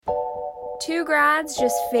Two grads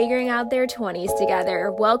just figuring out their 20s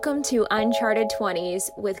together. Welcome to Uncharted 20s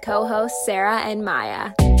with co-hosts Sarah and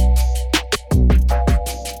Maya.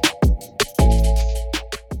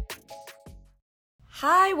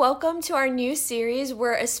 Hi, welcome to our new series.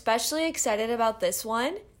 We're especially excited about this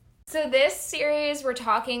one. So this series, we're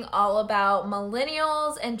talking all about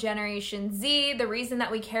millennials and Generation Z. The reason that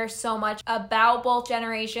we care so much about both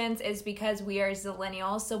generations is because we are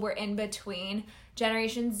Zillennials, so we're in between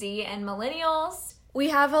Generation Z and millennials. We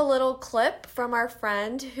have a little clip from our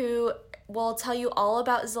friend who will tell you all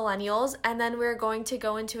about Zillennials, and then we're going to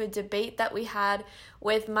go into a debate that we had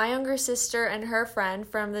with my younger sister and her friend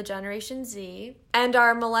from the Generation Z, and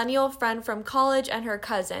our millennial friend from college and her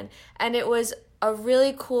cousin, and it was a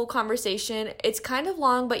really cool conversation. It's kind of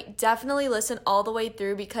long, but definitely listen all the way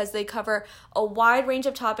through because they cover a wide range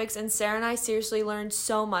of topics, and Sarah and I seriously learned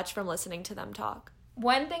so much from listening to them talk.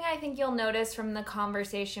 One thing I think you'll notice from the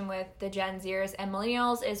conversation with the Gen Zers and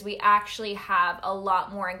millennials is we actually have a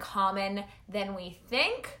lot more in common than we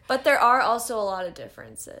think. But there are also a lot of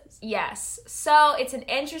differences. Yes. So it's an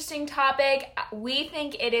interesting topic. We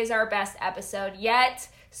think it is our best episode yet,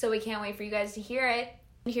 so we can't wait for you guys to hear it.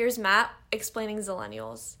 Here's Matt explaining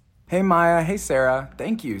Zillennials. Hey Maya, hey Sarah.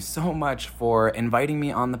 Thank you so much for inviting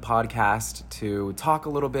me on the podcast to talk a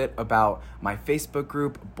little bit about my Facebook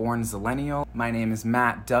group, Born Zillennial. My name is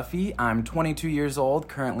Matt Duffy. I'm 22 years old,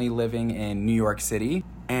 currently living in New York City,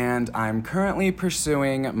 and I'm currently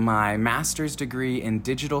pursuing my master's degree in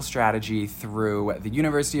digital strategy through the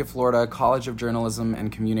University of Florida College of Journalism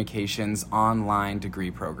and Communications online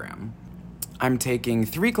degree program. I'm taking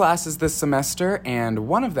 3 classes this semester, and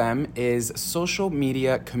one of them is social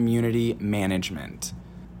media community management.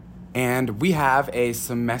 And we have a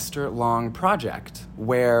semester-long project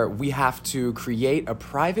where we have to create a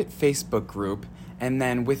private Facebook group, and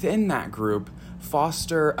then within that group,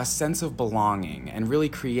 foster a sense of belonging and really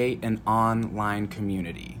create an online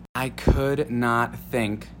community. I could not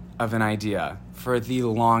think of an idea for the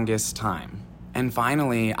longest time. And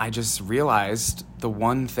finally, I just realized the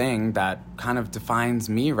one thing that kind of defines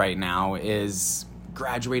me right now is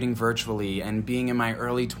graduating virtually and being in my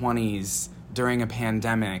early 20s during a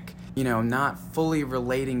pandemic, not fully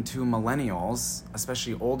relating to millennials,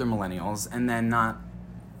 especially older millennials, and then not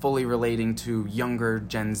fully relating to younger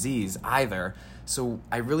Gen Zs either. So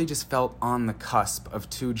I really just felt on the cusp of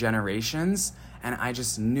 2 generations, and I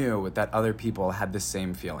just knew that other people had the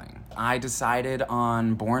same feeling. I decided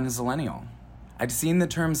on Born Zillennial. I'd seen the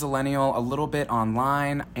term Zillennial a little bit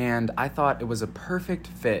online, and I thought it was a perfect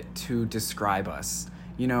fit to describe us.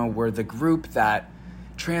 We're the group that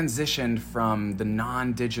transitioned from the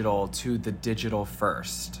non-digital to the digital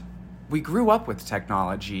first. We grew up with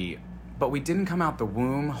technology, but we didn't come out the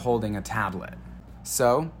womb holding a tablet.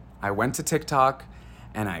 So I went to TikTok,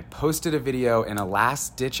 and I posted a video in a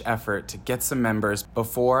last-ditch effort to get some members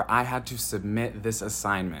before I had to submit this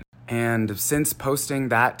assignment. And since posting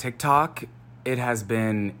that TikTok, it has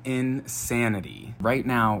been insanity. Right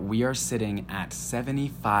now, we are sitting at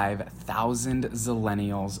 75,000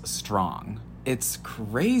 Zillennials strong. It's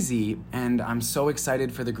crazy, and I'm so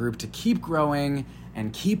excited for the group to keep growing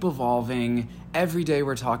and keep evolving. Every day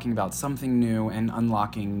we're talking about something new and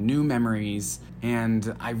unlocking new memories,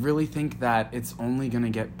 and I really think that it's only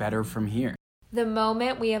gonna get better from here. The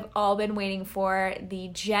moment we have all been waiting for, the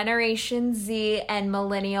Generation Z and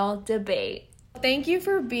Millennial debate. Thank you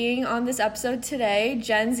for being on this episode today,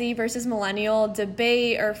 Gen Z versus Millennial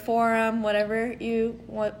debate or forum, whatever you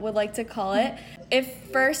would like to call it. If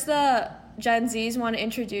first the Gen Zs want to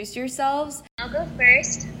introduce yourselves. I'll go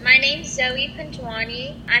first. My name's Zoe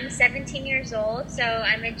Panjwani. I'm 17 years old, so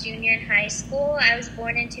I'm a junior in high school. I was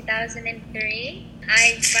born in 2003.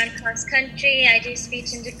 I run cross country, I do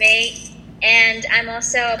speech and debate, and I'm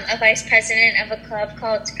also a vice president of a club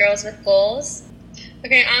called Girls with Goals.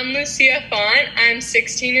 Okay, I'm Lucia Font. I'm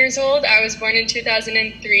 16 years old. I was born in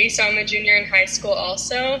 2003, so I'm a junior in high school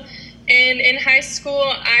also. And in high school,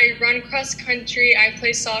 I run cross country, I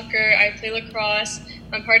play soccer, I play lacrosse,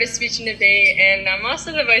 I'm part of speech and debate, and I'm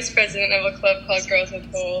also the vice president of a club called Girls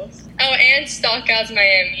with Goals. Oh, and Stockhouse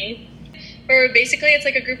Miami. Where basically it's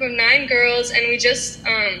like a group of 9 girls, and we just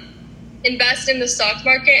invest in the stock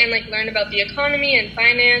market and learn about the economy and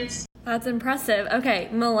finance. That's impressive. Okay,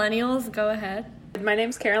 millennials, go ahead. My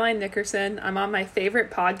name's Caroline Nickerson. I'm on my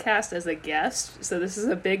favorite podcast as a guest, so this is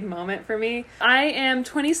a big moment for me. I am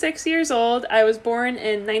 26 years old. I was born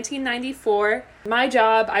in 1994. My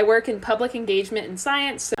job, I work in public engagement and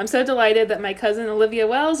science. I'm so delighted that my cousin Olivia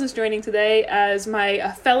Wells is joining today as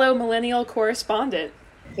my fellow millennial correspondent.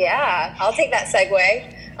 Yeah, I'll take that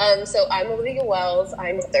segue. So I'm Olivia Wells.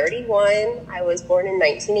 I'm 31. I was born in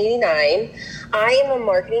 1989. I am a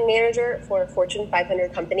marketing manager for a Fortune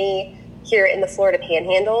 500 company here in the Florida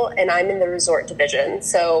Panhandle, and I'm in the resort division.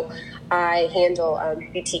 So I handle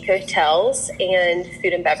boutique hotels and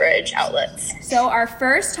food and beverage outlets. So our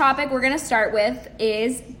first topic we're going to start with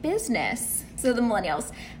is business. So the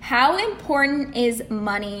millennials, how important is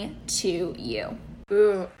money to you?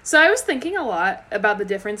 Ooh. So I was thinking a lot about the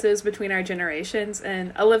differences between our generations,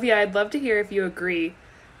 and Olivia, I'd love to hear if you agree,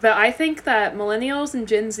 but I think that millennials and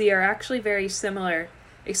Gen Z are actually very similar,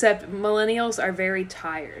 except millennials are very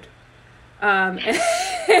tired. And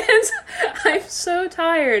I'm so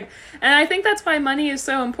tired. And I think that's why money is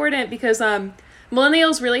so important, because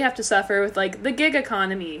millennials really have to suffer with like the gig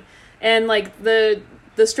economy and like the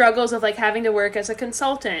struggles of like having to work as a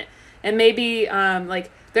consultant, and maybe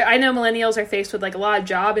I know millennials are faced with like a lot of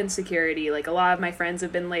job insecurity. Like a lot of my friends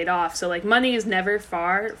have been laid off. So like money is never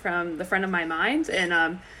far from the front of my mind. And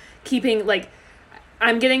I'm getting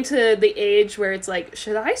to the age where it's like,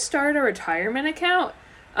 should I start a retirement account?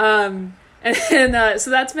 So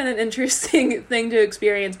that's been an interesting thing to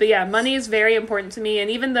experience. But yeah, money is very important to me. And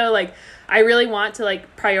even though like I really want to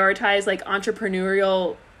like prioritize like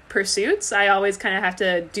entrepreneurial pursuits, I always kind of have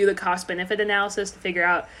to do the cost benefit analysis to figure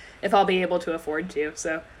out if I'll be able to afford to.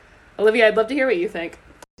 So, Olivia, I'd love to hear what you think.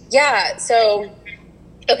 Yeah, so,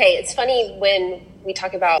 okay, it's funny when we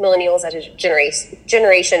talk about millennials as a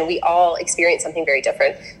generation, we all experience something very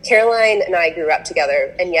different. Caroline and I grew up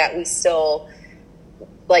together, and yet we still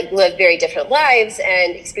like live very different lives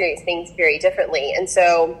and experience things very differently. And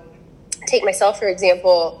so, take myself, for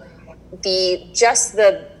example, the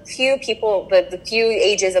few people, the few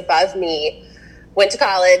ages above me went to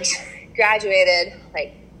college, graduated,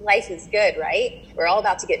 like, life is good, right? We're all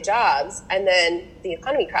about to get jobs. And then the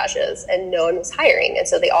economy crashes and no one was hiring. And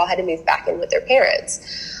so they all had to move back in with their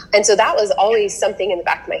parents. And so that was always something in the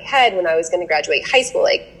back of my head when I was going to graduate high school.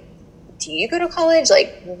 Like, do you go to college?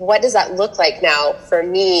 Like, what does that look like now for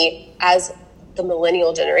me as the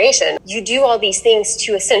millennial generation? You do all these things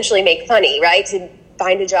to essentially make money, right? To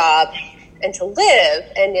find a job and to live.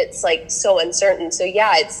 And it's like so uncertain. So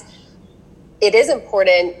yeah, it is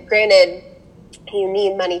important. Granted, you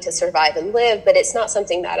need money to survive and live, but it's not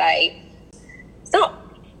something that it's not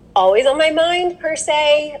always on my mind per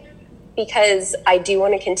se, because I do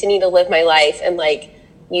want to continue to live my life, and like,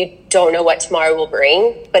 you don't know what tomorrow will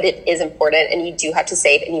bring, but it is important, and you do have to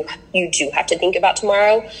save, and you do have to think about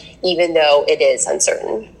tomorrow, even though it is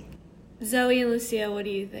uncertain. Zoe and Lucia, what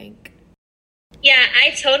do you think? Yeah, I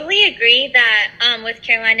totally agree that with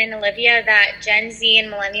Caroline and Olivia, that Gen Z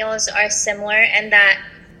and millennials are similar, and that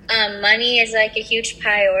money is like a huge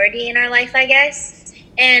priority in our life, I guess.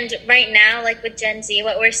 And right now, like with Gen Z,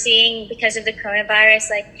 what we're seeing because of the coronavirus,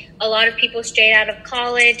 like a lot of people straight out of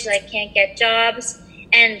college, like can't get jobs.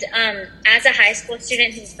 And as a high school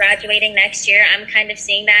student who's graduating next year, I'm kind of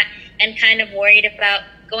seeing that and kind of worried about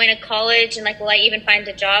going to college and like, will I even find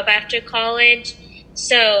a job after college?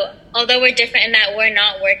 So although we're different in that we're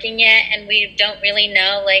not working yet and we don't really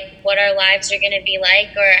know like what our lives are going to be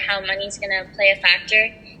like or how money's going to play a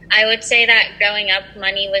factor, I would say that growing up,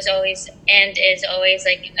 money was always and is always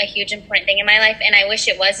like a huge important thing in my life. And I wish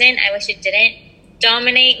it wasn't. I wish it didn't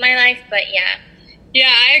dominate my life. But yeah.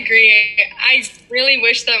 Yeah, I agree. I really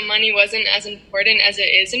wish that money wasn't as important as it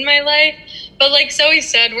is in my life. But like Zoe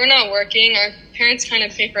said, we're not working. Our parents kind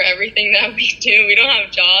of pay for everything that we do. We don't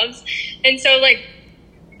have jobs. And so like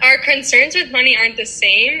our concerns with money aren't the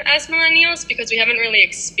same as millennials because we haven't really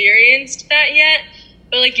experienced that yet.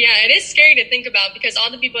 But like, yeah, it is scary to think about because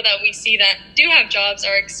all the people that we see that do have jobs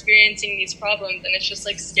are experiencing these problems. And it's just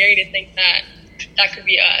like scary to think that that could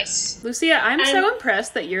be us. Lucia, I'm so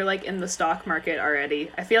impressed that you're like in the stock market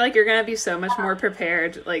already. I feel like you're going to be so much more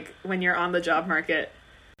prepared like when you're on the job market.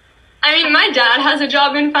 I mean, my dad has a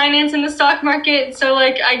job in finance in the stock market, so,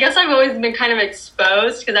 like, I guess I've always been kind of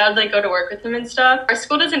exposed because I would, like, go to work with him and stuff. Our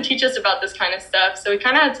school doesn't teach us about this kind of stuff, so we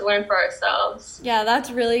kind of had to learn for ourselves. Yeah, that's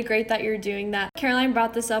really great that you're doing that. Caroline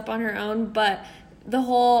brought this up on her own, but the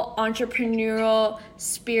whole entrepreneurial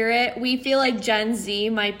spirit, we feel like Gen Z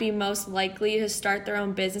might be most likely to start their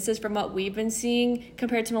own businesses from what we've been seeing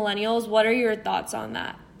compared to millennials. What are your thoughts on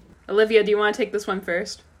that? Olivia, do you want to take this one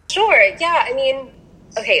first? Sure, yeah, I mean...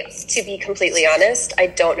 Okay, to be completely honest, I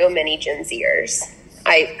don't know many Gen Zers.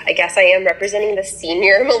 I guess I am representing the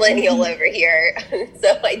senior millennial over here,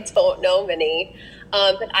 so I don't know many.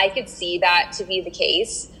 But I could see that to be the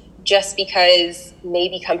case just because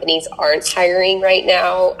maybe companies aren't hiring right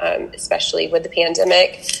now, especially with the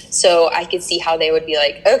pandemic. So I could see how they would be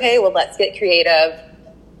like, okay, well, let's get creative.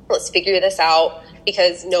 Let's figure this out.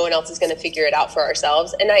 because no one else is going to figure it out for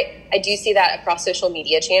ourselves. And I do see that across social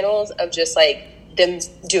media channels of just like them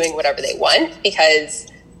doing whatever they want, because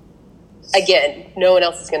again, no one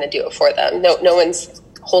else is going to do it for them. No one's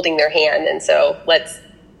holding their hand. And so let's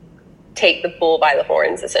take the bull by the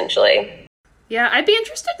horns, essentially. Yeah, I'd be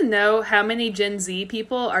interested to know how many Gen Z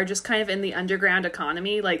people are just kind of in the underground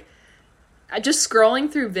economy. Like, just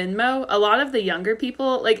scrolling through Venmo, a lot of the younger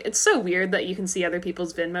people, like, it's so weird that you can see other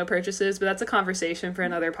people's Venmo purchases, but that's a conversation for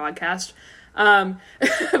another podcast.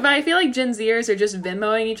 But I feel like Gen Zers are just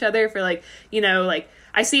Venmoing each other for, like, you know, like,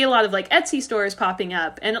 I see a lot of, like, Etsy stores popping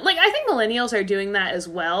up. And, like, I think millennials are doing that as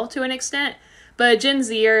well to an extent. But Gen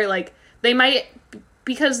Z are, like, they might,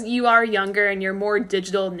 because you are younger and you're more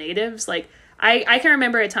digital natives, like, I can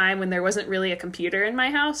remember a time when there wasn't really a computer in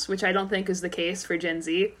my house, which I don't think is the case for Gen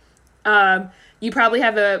Z. You probably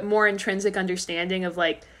have a more intrinsic understanding of,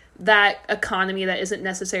 like, that economy that isn't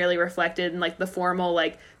necessarily reflected in, like, the formal,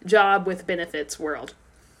 like, job with benefits world.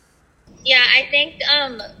 Yeah, I think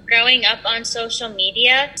growing up on social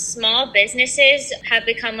media, small businesses have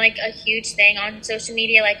become like a huge thing on social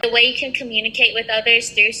media. Like the way you can communicate with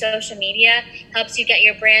others through social media helps you get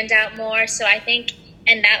your brand out more. So I think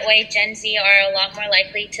in that way, Gen Z are a lot more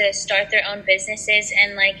likely to start their own businesses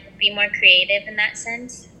and like be more creative in that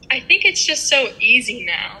sense. I think it's just so easy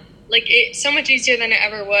now. Like, it's so much easier than it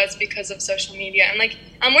ever was because of social media. And, like,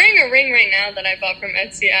 I'm wearing a ring right now that I bought from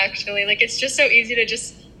Etsy, actually. Like, it's just so easy to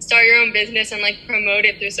just start your own business and, like, promote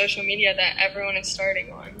it through social media that everyone is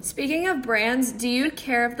starting on. Speaking of brands, do you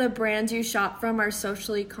care if the brands you shop from are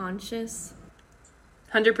socially conscious?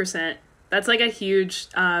 100%. That's, like, a huge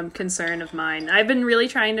concern of mine. I've been really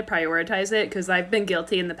trying to prioritize it because I've been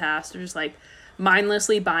guilty in the past of just, like,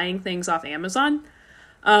 mindlessly buying things off Amazon.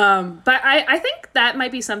 But I think that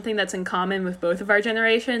might be something that's in common with both of our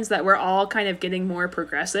generations, that we're all kind of getting more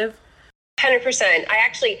progressive. 100%.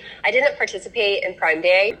 I didn't participate in Prime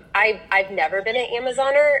Day. I've never been an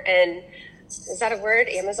Amazoner, and is that a word?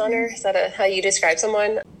 Amazoner? Is that how you describe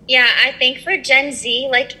someone? Yeah, I think for Gen Z,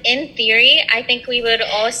 like in theory, I think we would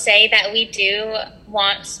all say that we do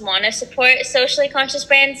want to support socially conscious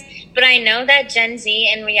brands, but I know that Gen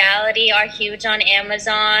Z in reality are huge on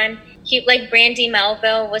Amazon. Like Brandy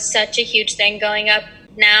Melville was such a huge thing going up.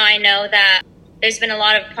 Now I know that there's been a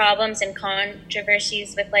lot of problems and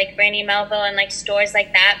controversies with like Brandy Melville and like stores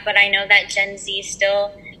like that, but I know that Gen Z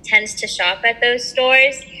still tends to shop at those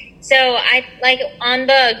stores. So I like on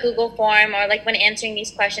the Google form or like when answering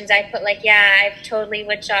these questions, I put like, yeah, I totally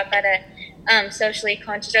would shop at a socially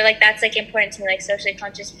conscious, or like that's like important to me, like socially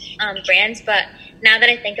conscious brands. But now that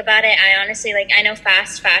I think about it, I honestly like, I know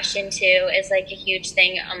fast fashion too is like a huge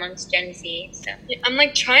thing amongst Gen Z. So I'm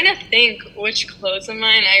like trying to think which clothes of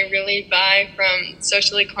mine I really buy from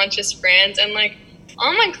socially conscious brands, and like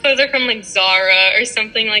all my clothes are from like Zara or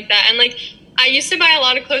something like that. And like I used to buy a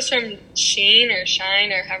lot of clothes from Shein or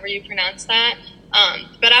Shine or however you pronounce that.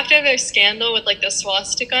 But after their scandal with like the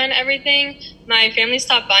swastika and everything, my family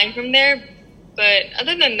stopped buying from there. But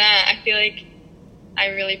other than that, I feel like I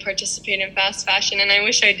really participate in fast fashion, and I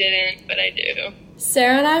wish I didn't, but I do.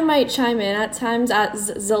 Sarah and I might chime in at times at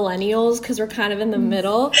Zillennials because we're kind of in the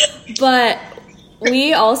middle, but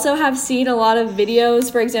we also have seen a lot of videos,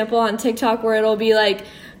 for example, on TikTok where it'll be like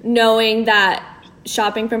knowing that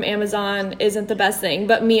shopping from Amazon isn't the best thing,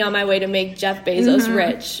 but me on my way to make Jeff Bezos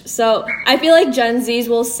rich. So I feel like Gen Zs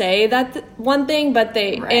will say that one thing, but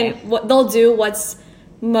they'll do what's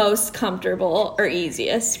most comfortable or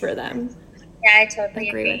easiest for them. Yeah, I totally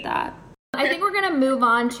agree with that. I think we're going to move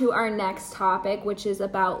on to our next topic, which is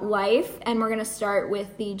about life, and we're going to start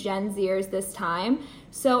with the Gen Zers this time.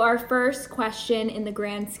 So our first question in the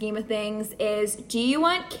grand scheme of things is, do you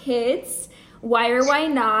want kids? Why or why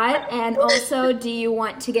not? And also, do you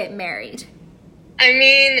want to get married? I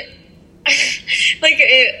mean,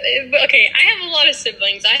 okay, I have a lot of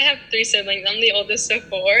siblings. I have 3 siblings. I'm the oldest of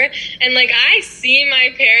 4. And, like, I see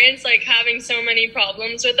my parents, like, having so many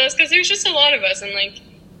problems with us because there's just a lot of us, and, like,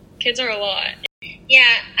 kids are a lot.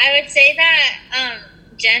 Yeah, I would say that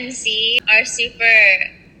Gen Z are super,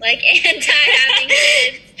 like, anti-having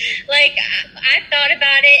kids. Like, I've thought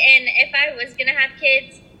about it, and if I was going to have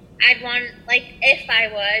kids, I'd want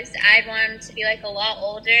to be, like, a lot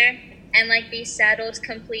older and, like, be settled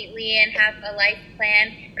completely and have a life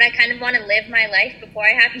plan. But I kind of want to live my life before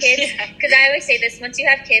I have kids. Because I always say this, once you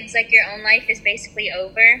have kids, like, your own life is basically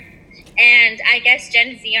over. And I guess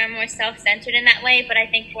Gen Z are more self-centered in that way, but I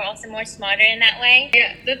think we're also more smarter in that way.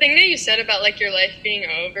 Yeah, the thing that you said about, like, your life being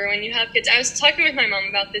over when you have kids, I was talking with my mom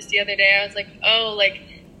about this the other day. I was like, oh, like,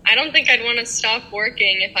 I don't think I'd want to stop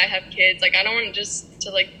working if I have kids. Like, I don't want just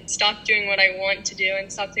to, like, stop doing what I want to do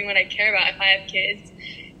and stop doing what I care about if I have kids.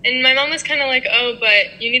 And my mom was kind of like, oh,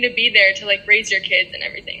 but you need to be there to, like, raise your kids and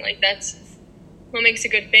everything. Like, that's what makes a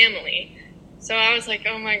good family. So I was like,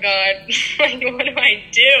 oh, my God, like, what do I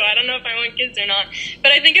do? I don't know if I want kids or not.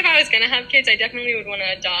 But I think if I was going to have kids, I definitely would want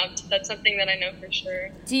to adopt. That's something that I know for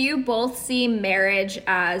sure. Do you both see marriage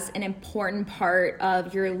as an important part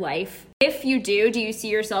of your life? If you do you see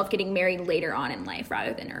yourself getting married later on in life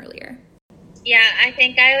rather than earlier? Yeah, I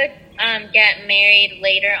think I would get married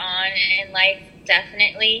later on in life,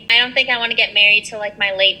 definitely. I don't think I want to get married till, like,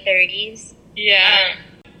 my late 30s. Yeah.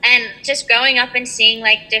 And just growing up and seeing,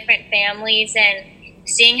 like, different families and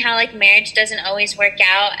seeing how, like, marriage doesn't always work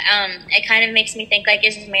out, it kind of makes me think, like,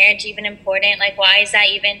 is marriage even important? Like, why is that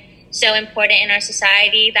even so important in our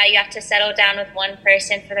society that you have to settle down with one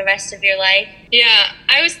person for the rest of your life? Yeah,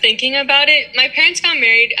 I was thinking about it. My parents got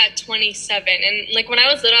married at 27. And, like, when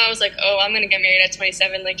I was little, I was like, oh, I'm going to get married at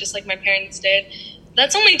 27, like, just like my parents did.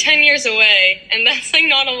 That's only 10 years away, and that's, like,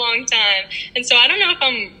 not a long time. And so I don't know if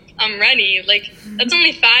I'm ready. Like, that's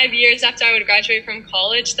only 5 years after I would graduate from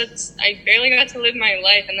college. I barely got to live my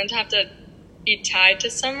life, and then to have to be tied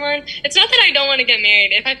to someone. It's not that I don't want to get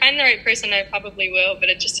married. If I find the right person, I probably will, but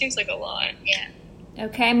it just seems like a lot. Yeah.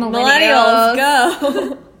 Okay, millennials,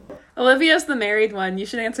 go. Olivia's the married one. You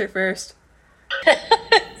should answer first.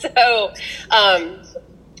 So,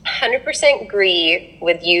 100% agree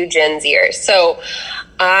with you, Gen Zers. So,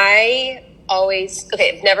 I've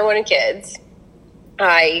never wanted kids.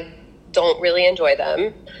 I don't really enjoy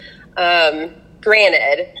them.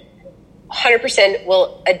 Granted, 100%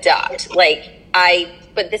 will adopt.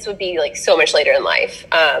 But this would be, like, so much later in life.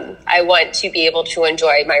 I want to be able to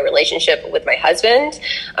enjoy my relationship with my husband.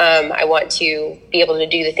 I want to be able to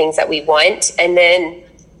do the things that we want. And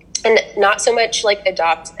not so much, like,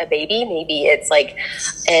 adopt a baby. Maybe it's, like,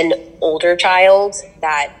 an older child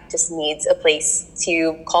that just needs a place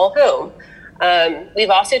to call home. We've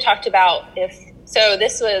also talked about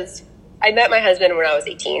I met my husband when I was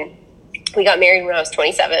 18. We got married when I was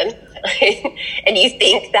 27. And you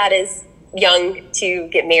think that is young to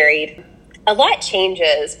get married. A lot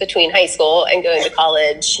changes between high school and going to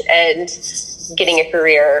college and getting a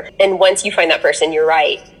career. And once you find that person, you're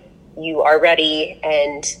right. You are ready,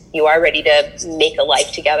 and you are ready to make a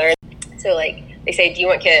life together. So, like, they say, do you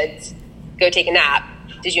want kids? Go take a nap.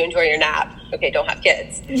 Did you enjoy your nap? Okay, don't have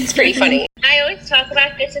kids. It's pretty funny. I always talk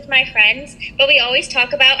about this with my friends, but we always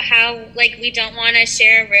talk about how, like, we don't want to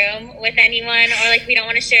share a room with anyone, or, like, we don't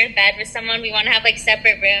want to share a bed with someone. We want to have, like,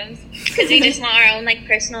 separate rooms because we just want our own, like,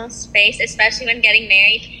 personal space, especially when getting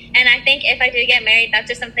married. And I think if I do get married, that's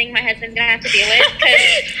just something my husband's going to have to deal with because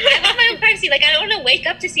I want my own privacy. Like, I don't want to wake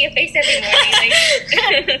up to see a face every morning.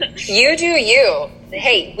 Like, you do you.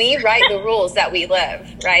 Hey, we write the rules that we live,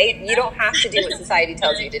 right? You don't have to do what society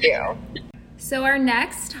tells you to do. So our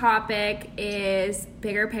next topic is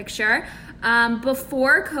bigger picture.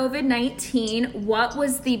 Before COVID-19, what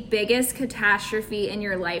was the biggest catastrophe in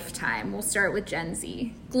your lifetime? We'll start with Gen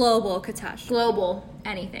Z. Global catastrophe. Global,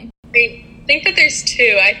 anything. I think that there's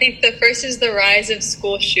two. I think the first is the rise of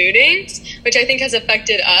school shootings, which I think has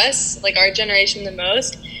affected us, like our generation, the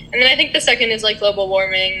most. And then I think the second is, like, global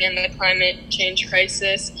warming and the climate change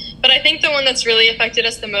crisis. But I think the one that's really affected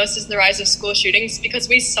us the most is the rise of school shootings, because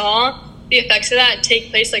we saw the effects of that take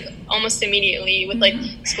place, like, almost immediately with, like,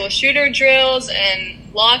 school shooter drills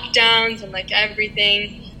and lockdowns and, like,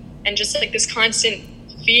 everything, and just, like, this constant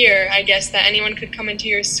fear, I guess, that anyone could come into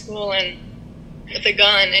your school and with a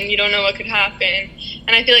gun and you don't know what could happen.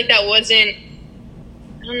 And I feel like that wasn't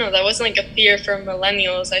like a fear for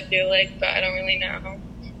millennials, I feel like, but I don't really know.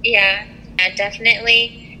 yeah,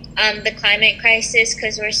 definitely. The climate crisis,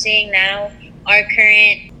 because we're seeing now our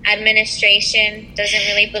current administration doesn't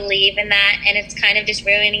really believe in that, and it's kind of just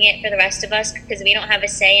ruining it for the rest of us because we don't have a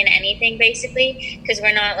say in anything, basically, because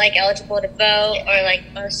we're not, like, eligible to vote, or, like,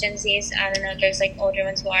 most Gen Zs. I don't know, there's, like, older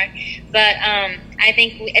ones who are, but I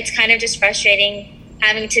think it's kind of just frustrating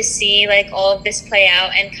having to see, like, all of this play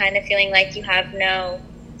out and kind of feeling like you have no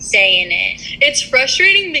say in it. It's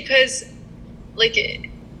frustrating because, like,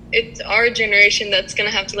 it's our generation that's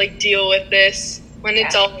gonna have to, like, deal with this when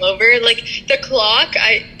it's all over. Like, the clock,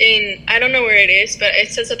 I don't know where it is, but it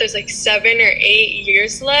says that there's, like, 7 or 8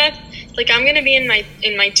 years left. Like, I'm gonna be in my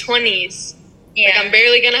 20s. Yeah. Like, I'm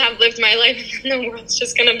barely gonna have lived my life, and the world's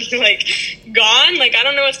just gonna be, like, gone. Like, I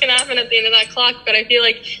don't know what's gonna happen at the end of that clock, but I feel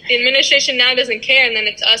like the administration now doesn't care, and then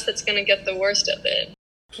it's us that's gonna get the worst of it.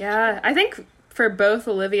 Yeah, I think for both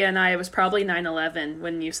Olivia and I, it was probably 9/11,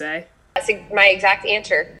 wouldn't you say? That's my exact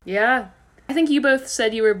answer. Yeah. I think you both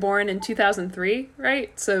said you were born in 2003,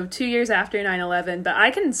 right? So 2 years after 9/11. But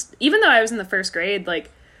even though I was in the first grade, like,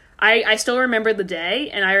 I still remember the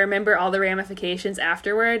day, and I remember all the ramifications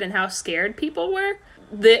afterward and how scared people were.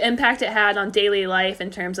 The impact it had on daily life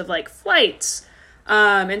in terms of, like, flights,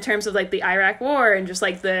 in terms of, like, the Iraq War and just,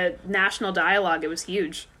 like, the national dialogue. It was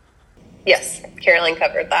huge. Yes, Caroline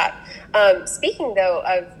covered that. Speaking, though,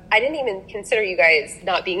 of, I didn't even consider you guys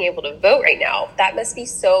not being able to vote right now. That must be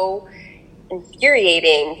so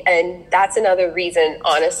infuriating, and that's another reason,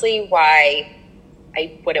 honestly, why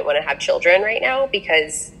I wouldn't want to have children right now,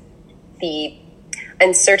 because the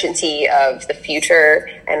uncertainty of the future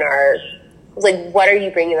and what are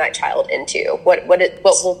you bringing that child into? What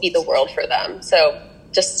will be the world for them? So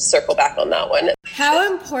just to circle back on that one.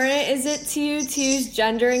 How important is it to you to use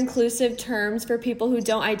gender-inclusive terms for people who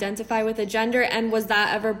don't identify with a gender, and was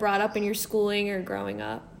that ever brought up in your schooling or growing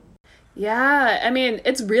up? Yeah, I mean,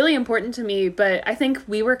 it's really important to me, but I think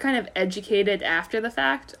we were kind of educated after the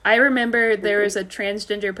fact. I remember there was a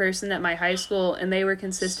transgender person at my high school, and they were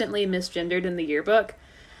consistently misgendered in the yearbook,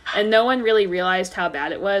 and no one really realized how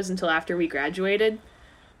bad it was until after we graduated.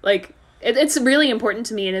 Like, it's really important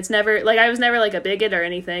to me, and it's never, like, I was never, like, a bigot or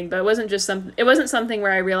anything, but it wasn't something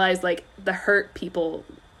where I realized, like, the hurt people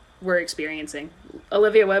were experiencing.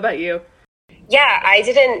 Olivia, what about you? Yeah, I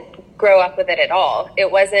didn't grow up with it at all.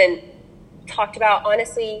 It wasn't talked about,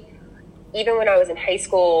 honestly. Even when I was in high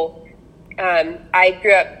school, I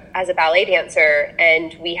grew up as a ballet dancer,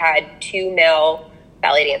 and we had 2 male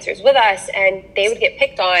ballet dancers with us, and they would get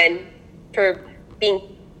picked on for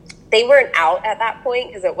they weren't out at that point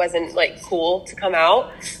because it wasn't, like, cool to come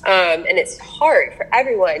out, and it's hard for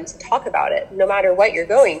everyone to talk about it, no matter what you're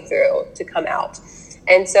going through, to come out.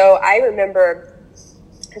 And so I remember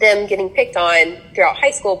them getting picked on throughout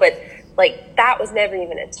high school, but, like, that was never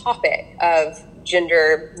even a topic of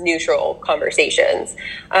gender neutral conversations.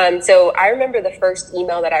 So I remember the first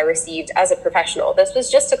email that I received as a professional. This was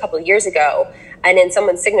just a couple of years ago, and in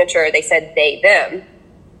someone's signature they said they, them.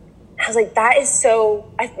 I was like, that is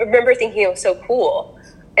so, I remember thinking it was so cool,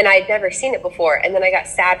 and I'd never seen it before. And then I got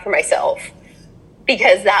sad for myself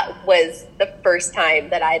because that was the first time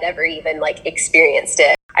that I'd ever even, like, experienced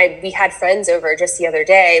it. We had friends over just the other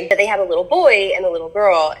day, but they had a little boy and a little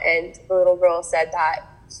girl, and the little girl said that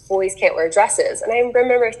boys can't wear dresses. And I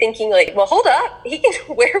remember thinking, like, well, hold up, he can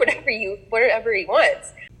wear whatever he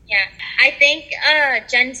wants. Yeah, I think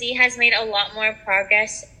Gen Z has made a lot more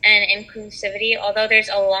progress and inclusivity. Although there's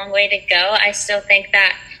a long way to go, I still think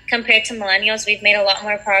that compared to millennials, we've made a lot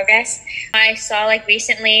more progress. I saw, like,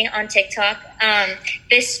 recently on TikTok,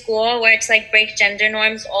 this school where it's like break gender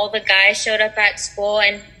norms, all the guys showed up at school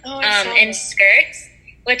and in skirts,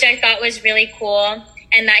 which I thought was really cool.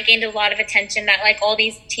 And that gained a lot of attention, that, like, all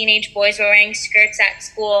these teenage boys were wearing skirts at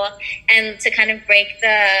school, and to kind of break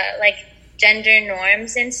the, like, gender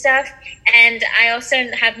norms and stuff. And I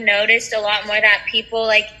also have noticed a lot more that people,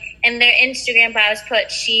 like, in their Instagram bios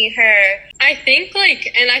put she, her. I think,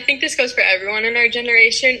 like, and I think this goes for everyone in our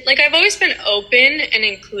generation, like, I've always been open and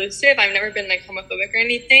inclusive. I've never been, like, homophobic or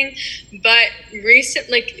anything, but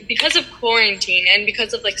like, because of quarantine and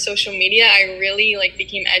because of, like, social media, I really, like,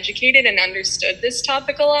 became educated and understood this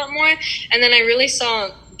topic a lot more. And then I really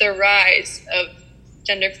saw the rise of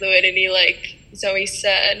gender fluidity, like Zoe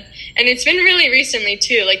said. And it's been really recently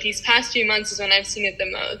too, like, these past few months is when I've seen it the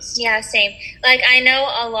most. Yeah, same. Like, I know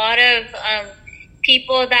a lot of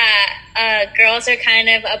people that girls are kind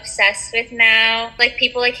of obsessed with now, like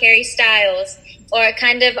people like Harry Styles, or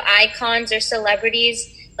kind of icons or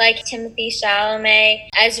celebrities like Timothy Chalamet,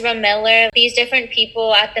 Ezra Miller, these different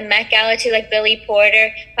people at the Met Gala too, like Billy Porter,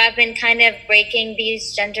 who have been kind of breaking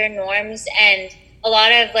these gender norms, and a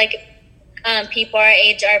lot of, like, people our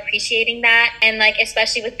age are appreciating that. And, like,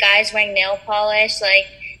 especially with guys wearing nail polish, like,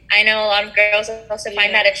 I know a lot of girls also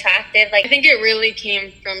find that attractive. Like, I think it really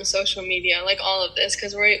came from social media, like, all of this,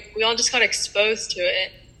 because we all just got exposed to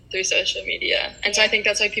it through social media. And so I think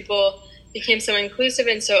that's why people became so inclusive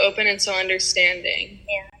and so open and so understanding.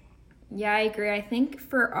 Yeah, I agree. I think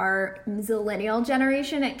for our millennial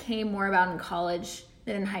generation, it came more about in college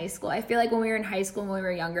than in high school. I feel like when we were in high school and when we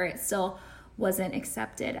were younger, it still wasn't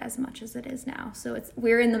accepted as much as it is now. So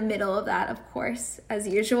we're in the middle of that, of course, as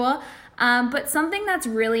usual. But something that's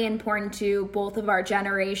really important to both of our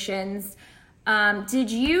generations,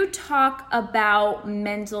 did you talk about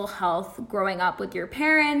mental health growing up with your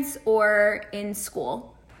parents or in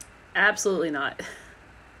school? Absolutely not.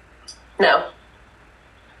 No.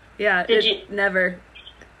 Yeah, never.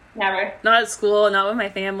 Never. Not at school, not with my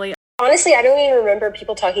family. Honestly, I don't even remember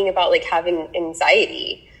people talking about, like, having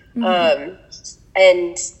anxiety.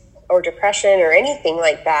 And or depression or anything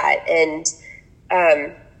like that. And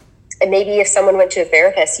maybe if someone went to a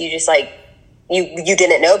therapist, you just like, you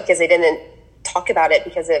didn't know because they didn't talk about it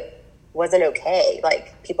because it wasn't okay.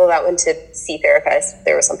 Like people that went to see therapists,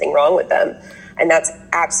 there was something wrong with them. And that's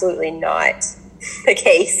absolutely not the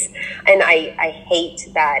case. And I hate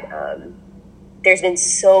that there's been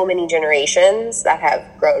so many generations that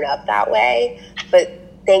have grown up that way, but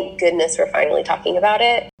thank goodness we're finally talking about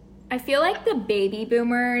it. I feel like the baby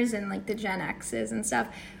boomers and like the Gen X's and stuff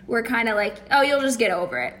were kind of like, oh, you'll just get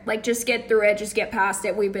over it. Like just get through it, just get past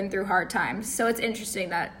it. We've been through hard times. So it's interesting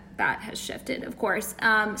that that has shifted, of course.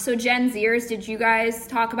 So Gen Zers, did you guys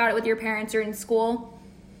talk about it with your parents or in school?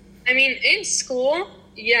 I mean, in school,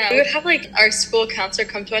 yeah. We would have like our school counselor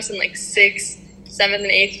come to us in like 6th, 7th, and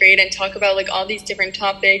 8th grade and talk about like all these different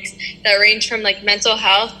topics that range from like mental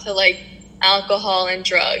health to like alcohol and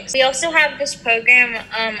drugs. We also have this program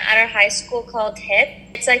at our high school called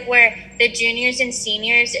HIP. It's like where the juniors and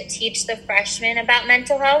seniors teach the freshmen about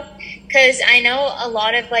mental health, because I know a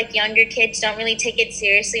lot of like younger kids don't really take it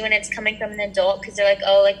seriously when it's coming from an adult because they're like,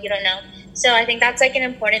 oh, like you don't know. So I think that's like an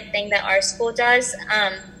important thing that our school does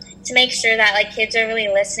to make sure that like kids are really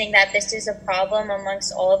listening, that this is a problem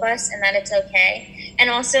amongst all of us and that it's okay. And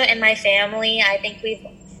also in my family, I think we've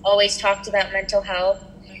always talked about mental health.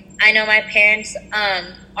 I know my parents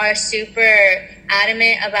are super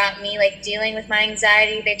adamant about me like dealing with my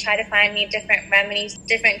anxiety. They try to find me different remedies,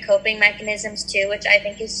 different coping mechanisms too, which I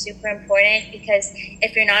think is super important, because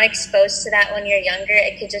if you're not exposed to that when you're younger,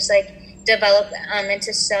 it could just like develop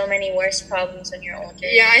into so many worse problems when you're older.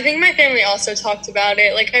 Yeah, I think my family also talked about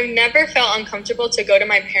it. Like I've never felt uncomfortable to go to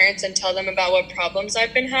my parents and tell them about what problems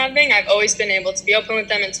I've been having. I've always been able to be open with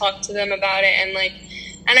them and talk to them about it.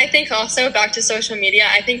 And I think also back to social media,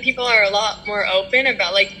 I think people are a lot more open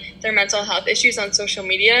about like their mental health issues on social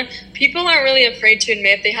media. People aren't really afraid to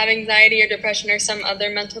admit they have anxiety or depression or some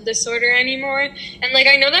other mental disorder anymore. And like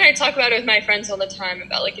I know that I talk about it with my friends all the time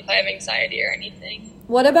about like if I have anxiety or anything.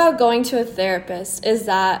 What about going to a therapist? Is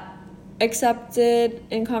that accepted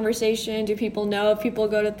in conversation? Do people know if people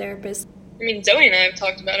go to therapists? I mean, Zoe and I have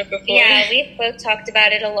talked about it before. Yeah, we've both talked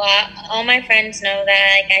about it a lot. All my friends know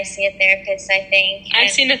that like I see a therapist, I think. I've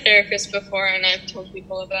seen a therapist before and I've told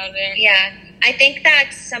people about it. Yeah, I think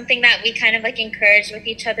that's something that we kind of like encourage with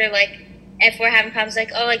each other. Like if we're having problems,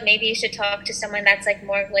 like, oh, like maybe you should talk to someone that's like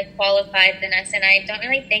more like qualified than us. And I don't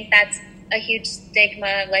really think that's a huge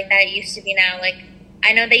stigma like that it used to be now. Like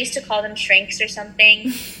I know they used to call them shrinks or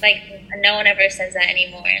something. Like no one ever says that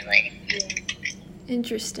anymore. Like. Yeah.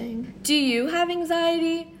 Interesting. Do you have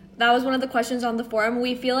anxiety? That was one of the questions on the forum.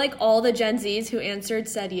 We feel like all the Gen Zs who answered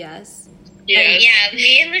said yes. Yes. Yeah,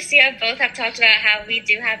 me and Lucia both have talked about how we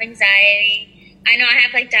do have anxiety. I know I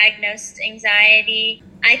have like diagnosed anxiety.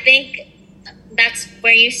 I think that's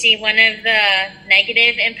where you see one of the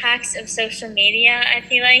negative impacts of social media, I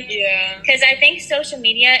feel like. Yeah. Because I think social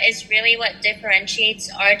media is really what differentiates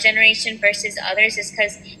our generation versus others, is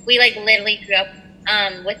because we like literally grew up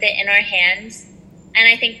with it in our hands. And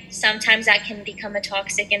I think sometimes that can become a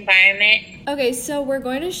toxic environment. Okay, so we're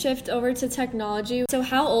going to shift over to technology. So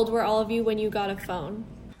how old were all of you when you got a phone?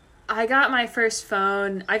 I got my first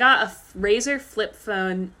phone. I got a Razor flip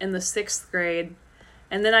phone in the 6th grade.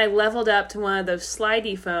 And then I leveled up to one of those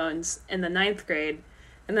slidey phones in the 9th grade.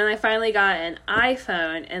 And then I finally got an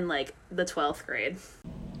iPhone in like the 12th grade.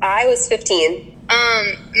 I was 15.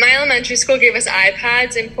 My elementary school gave us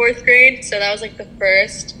iPads in 4th grade. So that was like the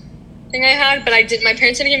first thing I had, but my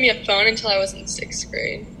parents didn't give me a phone until I was in 6th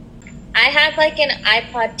grade. I had like an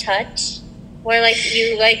iPod Touch where like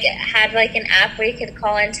you like had like an app where you could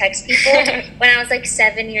call and text people when I was like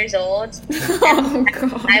 7 years old. Oh,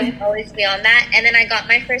 God. I would always be on that. And then I got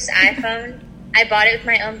my first iPhone. I bought it with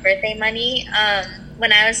my own birthday money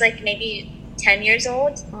when I was like maybe 10 years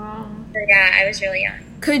old. Wow. So yeah, I was really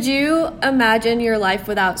young. Could you imagine your life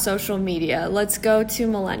without social media? Let's go to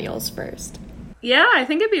millennials first. Yeah, I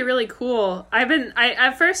think it'd be really cool.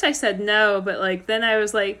 At first I said no, but like then I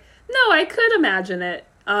was like, no, I could imagine it.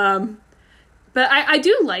 But I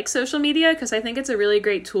do like social media because I think it's a really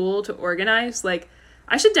great tool to organize. Like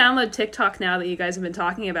I should download TikTok now that you guys have been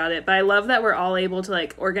talking about it, but I love that we're all able to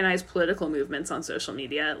like organize political movements on social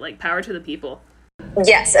media. Like power to the people.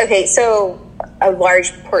 Yes. Okay. So a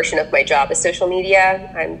large portion of my job is social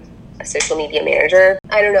media. I'm a social media manager.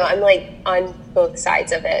 I don't know. I'm like on both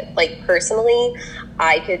sides of it. Like personally,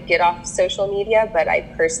 I could get off social media, but I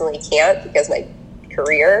personally can't because my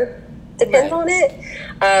career depends on it.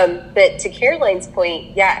 But to Caroline's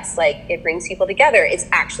point, yes, like it brings people together. It's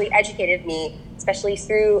actually educated me, especially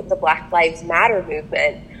through the Black Lives Matter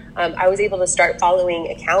movement, I was able to start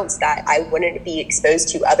following accounts that I wouldn't be exposed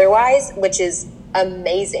to otherwise, which is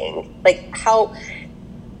amazing. Like, how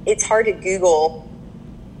it's hard to Google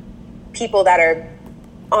people that are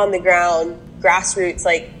on the ground, grassroots,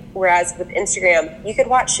 like, whereas with Instagram, you could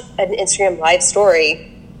watch an Instagram live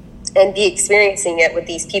story and be experiencing it with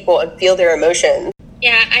these people and feel their emotions.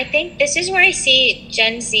 Yeah, I think this is where I see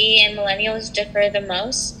Gen Z and millennials differ the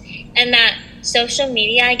most, and that social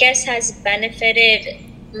media, I guess, has benefited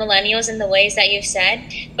millennials in the ways that you've said.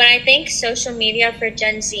 But I think social media for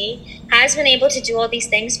Gen Z has been able to do all these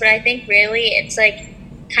things, but I think really it's like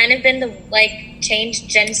kind of been the changed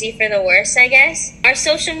Gen Z for the worse, I guess. Our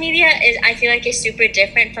social media I feel like is super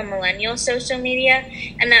different from millennial social media,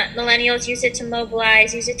 and that millennials use it to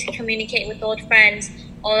mobilize, use it to communicate with old friends,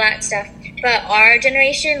 all that stuff. But our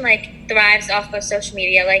generation thrives off of social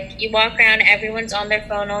media. Like, you walk around, everyone's on their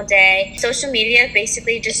phone all day. Social media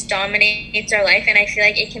basically just dominates our life, and I feel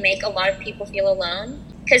like it can make a lot of people feel alone.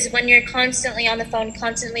 Because when you're constantly on the phone,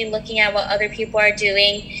 constantly looking at what other people are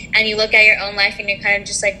doing, and you look at your own life and you're kind of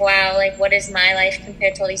just like, wow, what is my life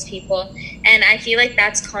compared to all these people? And I feel like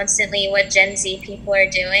that's constantly what Gen Z people are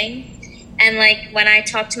doing. And when I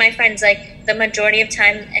talk to my friends, the majority of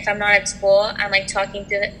time, if I'm not at school, I'm talking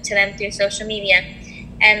to them through social media.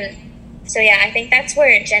 And so yeah, I think that's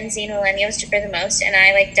where Gen Z and millennials differ the most, and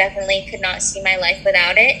I definitely could not see my life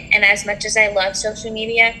without it. And as much as I love social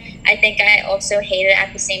media, I think I also hate it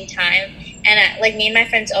at the same time. And me and my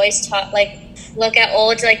friends always look at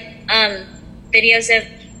old videos of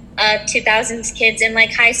 2000s kids in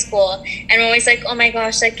high school, and we're always oh my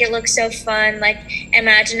gosh, it looks so fun.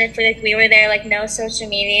 Imagine if we were there, no social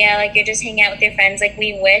media, you're just hanging out with your friends.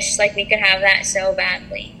 We wish we could have that so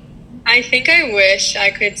badly. I think I wish I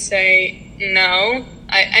could say no.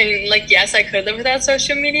 I mean, yes, I could live without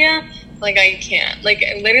social media. I can't.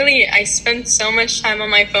 Literally, I spend so much time on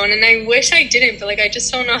my phone, and I wish I didn't, but I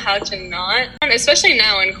just don't know how to not. Especially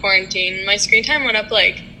now in quarantine, my screen time went up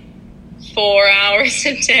 4 hours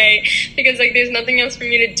a day because there's nothing else for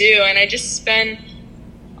me to do, and I just spend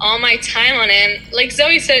all my time on it. And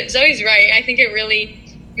Zoe said, Zoe's right. I think it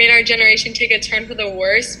really made our generation take a turn for the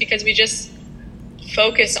worse because we just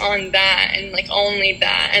focus on that and only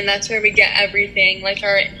that, and that's where we get everything,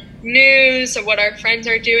 our news, or what our friends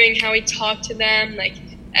are doing, how we talk to them,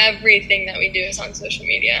 everything that we do is on social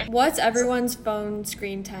media. What's everyone's phone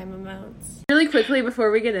screen time amounts? Really quickly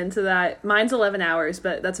before we get into that, mine's 11 hours,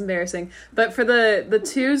 but that's embarrassing. But for the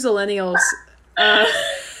two Zillennials, I'm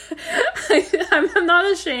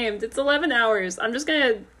not ashamed. It's 11 hours. I'm just going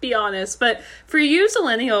to be honest. But for you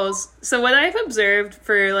Zillennials, so what I've observed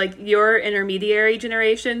for your intermediary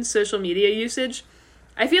generation social media usage,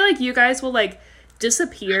 I feel you guys will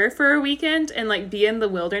disappear for a weekend and be in the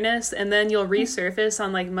wilderness, and then you'll resurface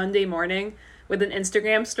on Monday morning with an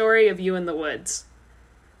Instagram story of you in the woods.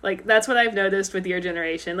 That's what I've noticed with your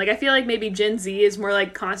generation. I feel maybe Gen Z is more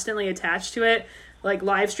constantly attached to it,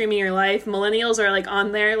 live streaming your life. Millennials are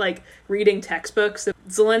on there reading textbooks.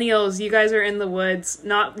 Zillennials, you guys are in the woods,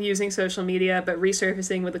 not using social media, but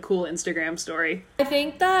resurfacing with a cool Instagram story. I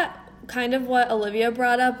think that kind of what Olivia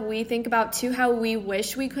brought up, we think about too how we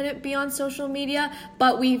wish we couldn't be on social media,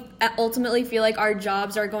 but we ultimately feel our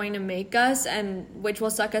jobs are going to make us, and which will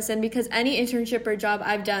suck us in, because any internship or job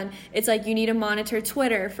I've done, it's you need to monitor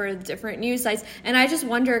Twitter for different news sites. And I just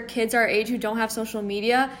wonder, kids our age who don't have social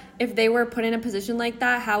media, if they were put in a position like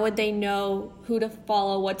that, how would they know who to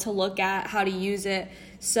follow, what to look at, how to use it?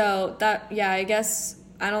 So that, yeah, I guess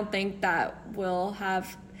I don't think that we'll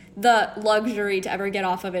have the luxury to ever get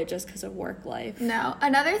off of it just because of work life. No.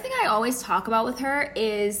 Another thing I always talk about with her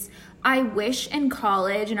is I wish in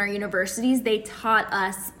college and our universities they taught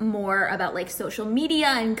us more about social media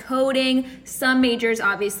and coding. Some majors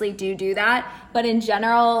obviously do that, but in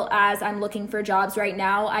general, as I'm looking for jobs right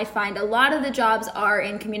now, I find a lot of the jobs are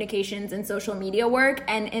in communications and social media work,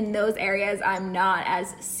 and in those areas I'm not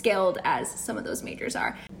as skilled as some of those majors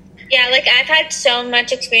are. Yeah, I've had so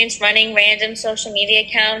much experience running random social media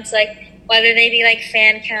accounts, whether they be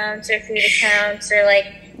fan accounts or food accounts or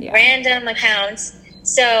random accounts.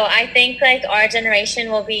 So I think our generation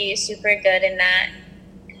will be super good in that.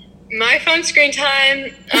 My phone screen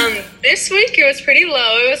time, this week it was pretty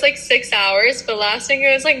low. It was 6 hours, but last week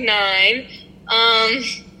it was 9.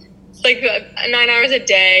 It's 9 hours a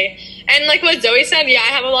day. And what Zoe said, yeah,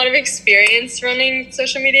 I have a lot of experience running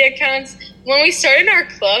social media accounts. When we started our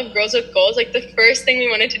club, Girls with Goals, the first thing we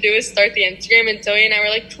wanted to do is start the Instagram, and Zoe and I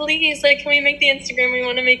were please, can we make the Instagram? We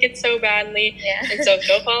want to make it so badly. Yeah. And so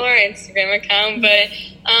go follow our Instagram account. But,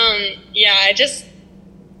 yeah,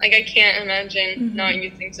 Like, I can't imagine not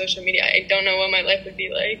using social media. I don't know what my life would be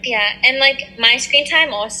like. Yeah, and like my screen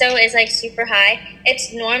time also is like super high.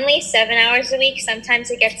 It's normally 7 hours a week. Sometimes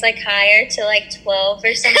it gets like higher to like 12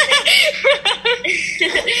 or something.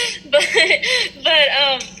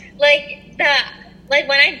 but like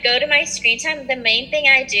when I go to my screen time, the main thing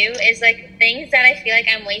I do is like things that I feel like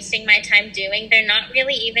I'm wasting my time doing. They're not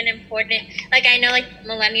really even important. Like, I know like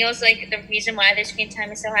millennials, like the reason why their screen time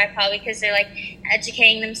is so high probably because they're like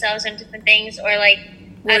educating themselves on different things, or like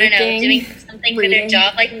I don't know, doing something for their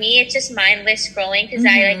job. Like me, it's just mindless scrolling because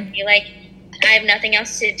I like feel like I have nothing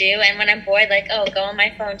else to do, and when I'm bored, like, oh, go on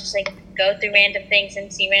my phone, just like go through random things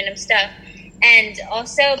and see random stuff. And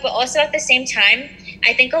also at the same time,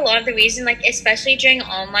 I think a lot of the reason, like especially during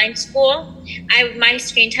online school, my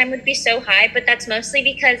screen time would be so high, but that's mostly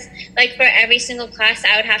because like for every single class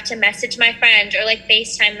I would have to message my friend or like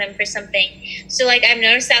FaceTime them for something. So like I've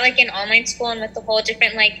noticed that like in online school and with the whole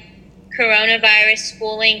different like coronavirus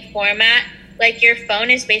schooling format, like your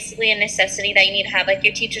phone is basically a necessity that you need to have. Like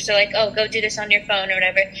your teachers are like, oh, go do this on your phone or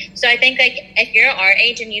whatever. So I think like if you're our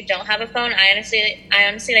age and you don't have a phone, I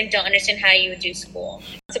honestly like don't understand how you would do school.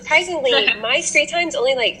 Surprisingly, my screen time's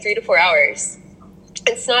only like 3 to 4 hours.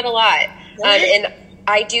 It's not a lot. And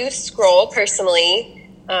I do scroll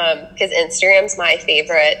personally because Instagram's my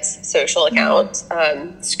favorite social account.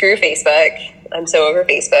 Screw Facebook. I'm so over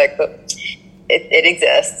Facebook, but it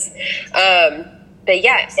exists. But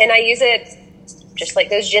yeah, and I use it just like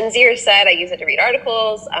those Gen Zers said. I use it to read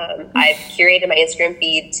articles. I've curated my Instagram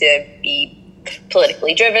feed to be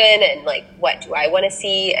politically driven and like what do I want to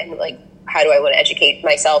see and like how do I want to educate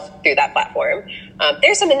myself through that platform.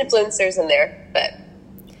 There's some influencers in there, but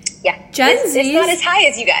yeah, it's not as high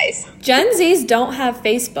as you guys. Gen Zs don't have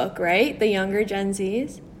Facebook, right? The younger Gen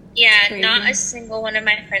Zs? Yeah, not a single one of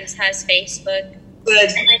my friends has Facebook.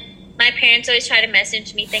 Good. And, like, my parents always try to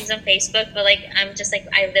message me things on Facebook, but like I'm just like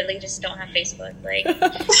I literally just don't have Facebook. Like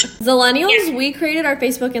Zillennials, we created our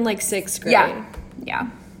Facebook in like 6th grade. Yeah.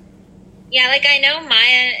 Yeah, like I know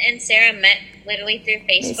Maya and Sarah met literally through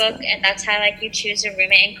Facebook, and that's how like you choose a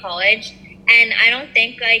roommate in college. And I don't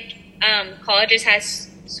think like colleges has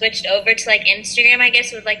switched over to like Instagram, I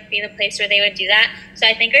guess would like be the place where they would do that. So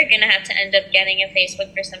I think we're gonna have to end up getting a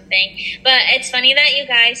Facebook for something. But it's funny that you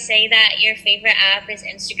guys say that your favorite app is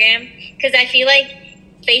Instagram, because I feel like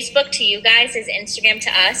Facebook to you guys is Instagram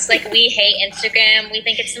to us. Like we hate Instagram. We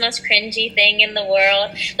think it's the most cringy thing in the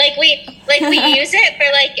world. Like we use it for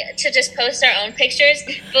like to just post our own pictures.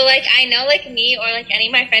 But like I know like me or like any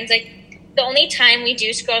of my friends, like the only time we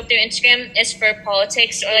do scroll through Instagram is for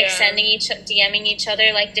politics or like DMing each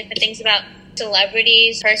other like different things about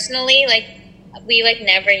celebrities. Personally, like we like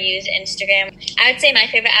never use Instagram. I would say my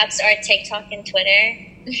favorite apps are TikTok and Twitter.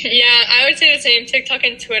 Yeah, I would say the same, TikTok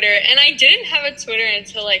and Twitter. And I didn't have a Twitter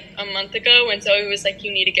until like a month ago when Zoe was like,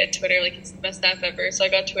 you need to get Twitter, like it's the best app ever. So I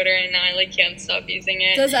got Twitter and now I like can't stop using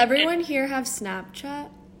it. Does everyone here have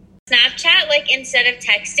Snapchat? Snapchat, like instead of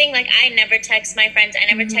texting, like I never text my friends. I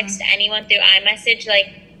never text anyone through iMessage. Like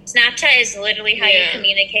Snapchat is literally how you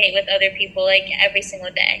communicate with other people like every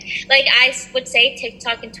single day. Like I would say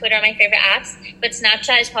TikTok and Twitter are my favorite apps, but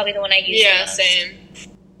Snapchat is probably the one I use the most. Same.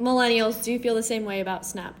 Millennials, do you feel the same way about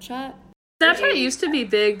Snapchat? Snapchat used to be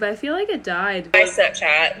big, but I feel like it died. I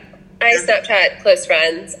Snapchat close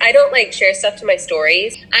friends. I don't like share stuff to my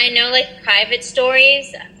stories. I know like private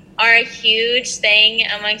stories are a huge thing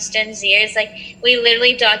amongst Gen Zers. Like we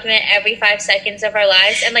literally document every 5 seconds of our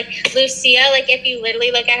lives. And like Lucia, like if you literally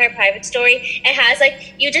look at her private story, it has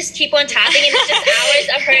like you just keep on tapping and it's just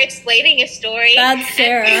hours of her explaining a story. That's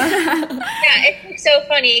Sarah. Yeah, it's so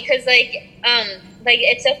funny because like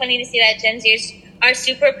it's so funny to see that Gen Zers are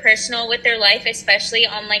super personal with their life, especially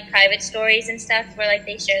on like private stories and stuff where like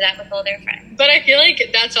they share that with all their friends. But I feel like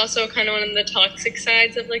that's also kind of one of the toxic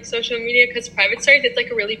sides of like social media, because private stories, it's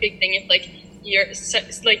like a really big thing if like you're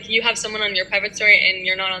like you have someone on your private story and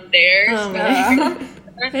you're not on theirs.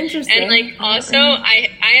 Oh, interesting. And like also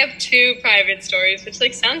I have 2 private stories, which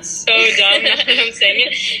like sounds so dumb now that I'm saying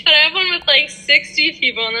it, but I have one with like 60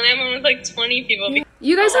 people and then I have one with like 20 people.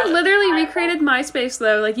 You guys have literally recreated MySpace,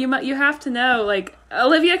 though. Like, you have to know, like,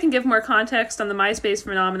 Olivia can give more context on the MySpace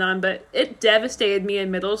phenomenon, but it devastated me in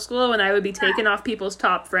middle school when I would be taken off people's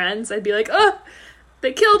top friends. I'd be like, oh,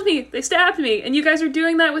 they killed me, they stabbed me, and you guys are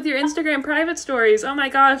doing that with your Instagram private stories. Oh my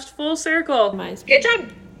gosh, full circle. MySpace. Good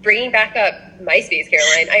job bringing back up MySpace,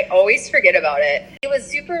 Caroline. I always forget about it. It was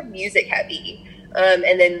super music heavy.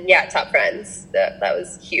 And then, top friends. That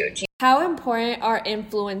was huge. How important are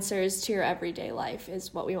influencers to your everyday life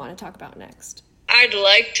is what we want to talk about next. I'd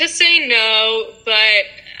like to say no, but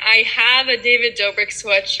I have a David Dobrik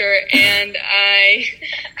sweatshirt and I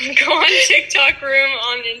go on TikTok Room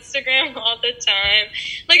on Instagram all the time.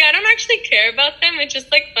 Like, I don't actually care about them. It's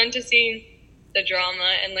just, like, fun to see the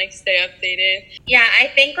drama and, like, stay updated. Yeah, I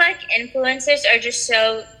think, like, influencers are just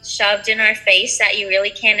so shoved in our face that you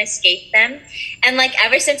really can't escape them. And, like,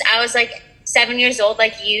 ever since I was, like, 7 years old,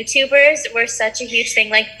 like, YouTubers were such a huge thing,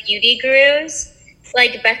 like, beauty gurus,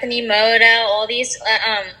 like Bethany Moda, all these,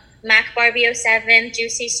 Mac Barbie 07,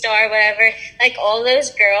 Juicy Star, whatever, like, all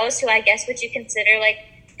those girls who I guess would you consider, like,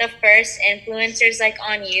 the first influencers, like,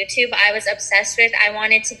 on YouTube, I was obsessed with. I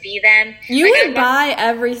wanted to be them. You like, would buy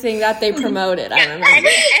everything that they promoted, I remember.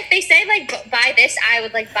 If they say, like, buy this, I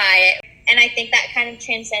would, like, buy it. And I think that kind of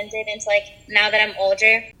transcended into, like, now that I'm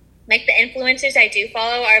older, like, the influencers I do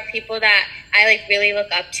follow are people that I, like, really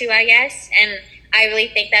look up to, I guess. And I really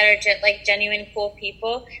think that are, like, genuine cool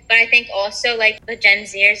people. But I think also, like, the Gen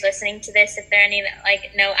Zers listening to this, if there are any,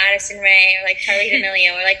 like, know Addison Rae or, like, Charli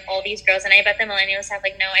D'Amelio or, like, all these girls, and I bet the millennials have,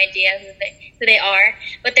 like, no idea who they are.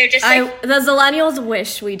 But they're just, like... The Zillennials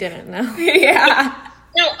wish we didn't know. Yeah.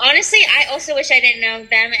 No, honestly, I also wish I didn't know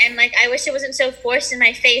them. And, like, I wish it wasn't so forced in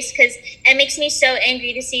my face because it makes me so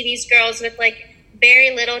angry to see these girls with, like,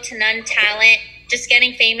 very little to none talent just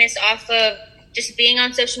getting famous off of just being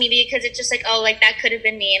on social media because it's just like, oh, like, that could have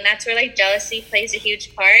been me. And that's where, like, jealousy plays a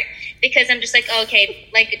huge part because I'm just like, oh, okay,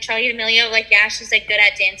 like, Charli D'Amelio, like, yeah, she's, like, good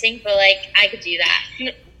at dancing, but, like, I could do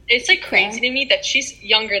that. It's, like, crazy to me that she's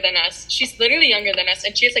younger than us. She's literally younger than us,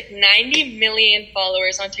 and she has, like, 90 million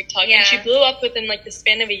followers on TikTok, and she blew up within, like, the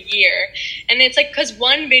span of a year. And it's, like, because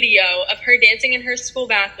one video of her dancing in her school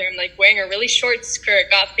bathroom, like, wearing a really short skirt,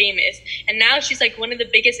 got famous, and now she's, like, one of the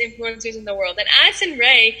biggest influencers in the world. And Addison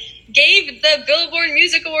Rae gave the Billboard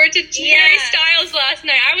Music Award to Harry Styles last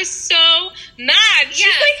night. I was so mad. She's,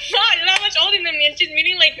 like, not that much older than me, and she's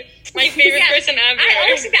meeting, like, my favorite person ever.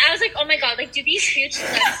 I was like, oh my god, like, do these huge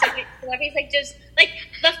celebrities, like, just, like,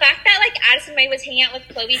 the fact that, like, Addison Rae was hanging out with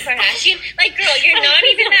Khloe Kardashian, like, girl, you're not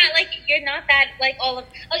even that, like, you're not that, like, all of,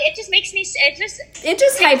 like, it just makes me, it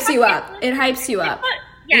just hypes you up. It hypes you up.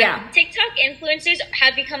 Yeah, TikTok influencers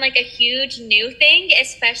have become, like, a huge new thing,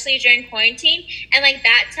 especially during quarantine. And, like,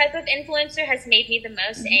 that type of influencer has made me the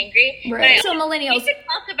most angry. Right. But so millennials. We could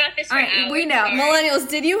talk about this for hours. We know. Millennials,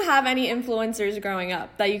 did you have any influencers growing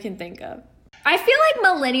up that you can think of? I feel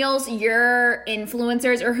like millennials, your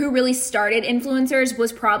influencers, or who really started influencers,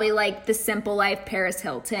 was probably, like, The Simple Life, Paris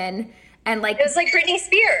Hilton. And, like, it was like Britney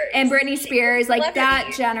Spears. Like,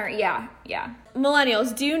 that yeah.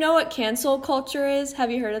 Millennials, do you know what cancel culture is? Have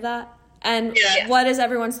you heard of that? And what is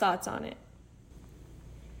everyone's thoughts on it?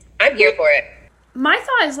 I'm here for it. My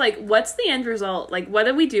thought is, like, what's the end result? Like, what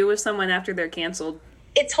do we do with someone after they're canceled?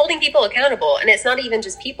 It's holding people accountable, and it's not even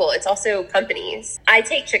just people, it's also companies. I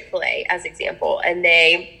take Chick-fil-A as example, and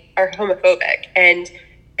they are homophobic, and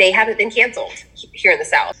they haven't been canceled here in the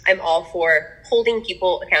South. I'm all for holding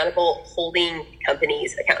people accountable, holding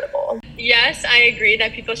companies accountable. Yes, I agree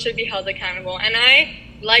that people should be held accountable, and I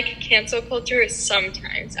like cancel culture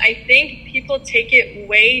sometimes. I think people take it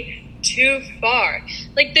way too far.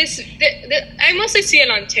 Like I mostly see it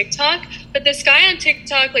on TikTok, but this guy on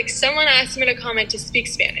TikTok, like, someone asked him in a comment to speak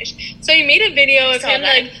Spanish. So he made a video of him,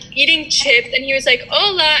 like, eating chips, and he was like,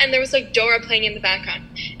 hola, and there was, like, Dora playing in the background.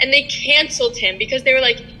 And they canceled him because they were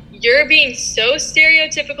like, you're being so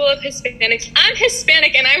stereotypical of Hispanics. I'm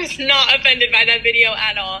Hispanic, and I was not offended by that video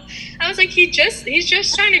at all. I was like, he's just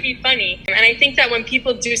trying to be funny. And I think that when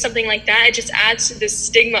people do something like that, it just adds to this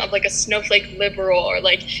stigma of, like, a snowflake liberal or,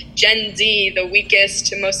 like, Gen Z, the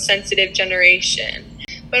weakest, most sensitive generation.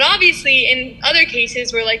 But obviously, in other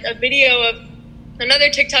cases where, like, a video of another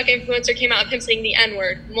TikTok influencer came out of him saying the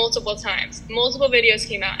N-word multiple times, multiple videos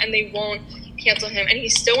came out, and they won't cancel him. And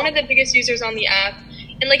he's still one of the biggest users on the app.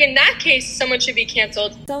 And, like, in that case, someone should be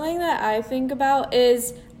canceled. Something that I think about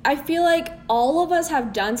is I feel like all of us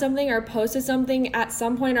have done something or posted something at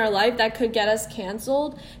some point in our life that could get us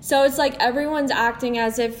canceled. So it's like everyone's acting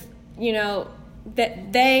as if, you know,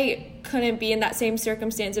 that they couldn't be in that same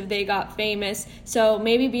circumstance if they got famous. So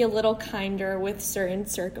maybe be a little kinder with certain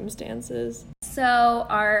circumstances. So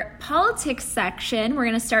our politics section, we're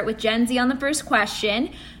going to start with Gen Z on the first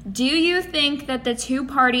question. Do you think that the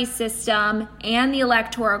two-party system and the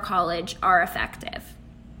Electoral College are effective?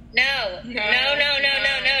 No.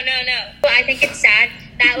 I think it's sad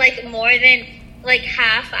that, like, more than, like,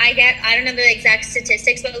 half, I don't know the exact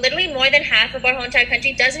statistics, but literally more than half of our whole entire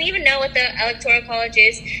country doesn't even know what the Electoral College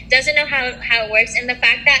is, doesn't know how it works. And the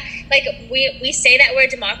fact that, like, we say that we're a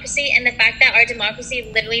democracy, and the fact that our democracy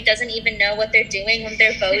literally doesn't even know what they're doing when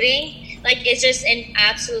they're voting, like, it's just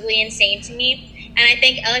absolutely insane to me. And I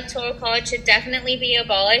think Electoral College should definitely be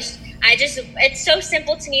abolished. it's so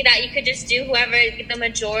simple to me that you could just do whoever the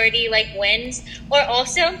majority like wins. Or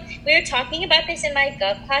also, we were talking about this in my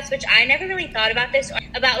Gov class, which I never really thought about this,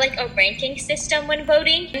 about like a ranking system when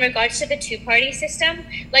voting in regards to the two-party system.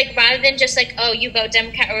 Like rather than just like, oh, you vote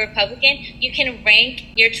Democrat or Republican, you can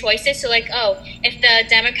rank your choices. So like, oh, if the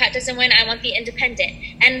Democrat doesn't win, I want the independent.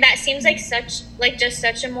 And that seems like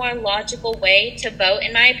such a more logical way to vote,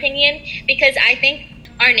 in my opinion, because I think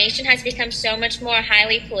our nation has become so much more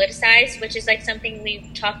highly politicized, which is like something we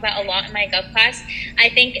talk about a lot in my Gov class. I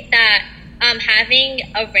think that having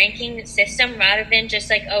a ranking system rather than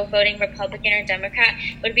just like, oh, voting Republican or Democrat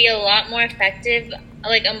would be a lot more effective,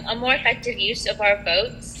 like a more effective use of our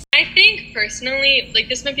votes. I think personally, like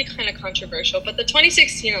this might be kind of controversial, but the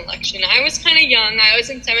 2016 election, I was kind of young. I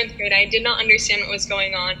was in 7th grade. I did not understand what was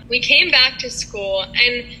going on. We came back to school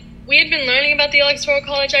and we had been learning about the Electoral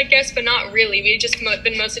College, I guess, but not really. We had just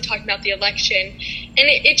been mostly talking about the election. And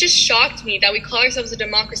it just shocked me that we call ourselves a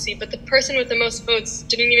democracy, but the person with the most votes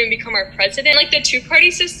didn't even become our president. Like the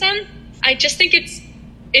two-party system, I just think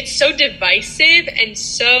it's so divisive and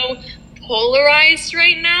so polarized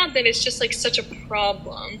right now that it's just like such a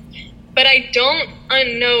problem. But I don't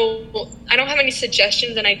have any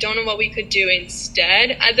suggestions, and I don't know what we could do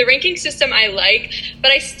instead. The ranking system I like,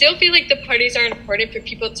 but I still feel like the parties are important for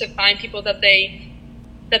people to find people that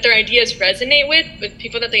their ideas resonate with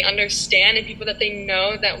people that they understand and people that they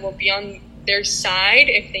know that will be on their side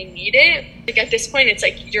if they need it. Like at this point, it's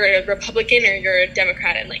like you're a Republican or you're a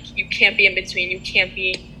Democrat, and like you can't be in between. You can't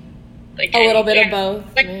be like a little bit of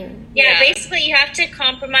both. Like, yeah, basically you have to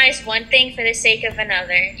compromise one thing for the sake of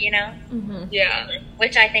another, you know? Mm-hmm. Yeah.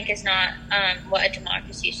 Which I think is not what a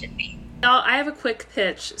democracy should be. I have a quick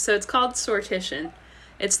pitch. So it's called sortition.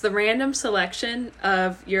 It's the random selection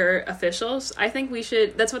of your officials. I think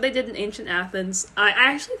that's what they did in ancient Athens. I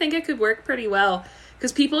actually think it could work pretty well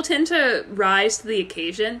because people tend to rise to the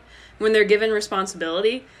occasion when they're given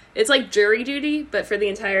responsibility. It's like jury duty, but for the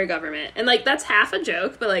entire government. And like, that's half a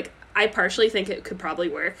joke, but like, I partially think it could probably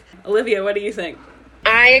work. Olivia, what do you think?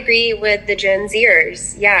 I agree with the Gen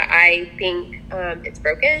Zers. Yeah, I think it's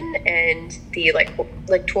broken, and the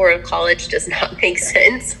Electoral College does not make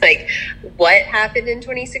sense. Like, what happened in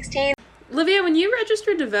 2016? Olivia, when you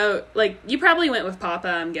registered to vote, like, you probably went with Papa,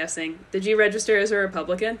 I'm guessing. Did you register as a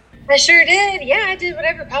Republican? I sure did. Yeah, I did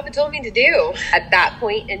whatever Papa told me to do. At that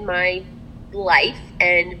point in my life,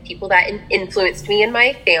 and people that influenced me and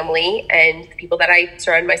my family and the people that I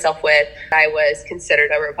surrounded myself with, I was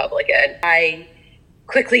considered a Republican. I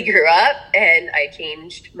quickly grew up and I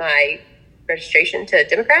changed my registration to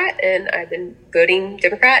Democrat, and I've been voting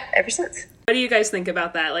Democrat ever since. What do you guys think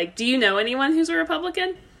about that? Like, do you know anyone who's a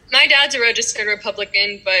Republican? My dad's a registered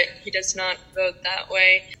Republican, but he does not vote that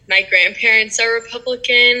way. My grandparents are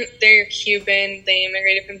Republican. They're Cuban. They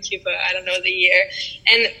immigrated from Cuba. I don't know the year.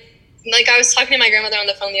 And like, I was talking to my grandmother on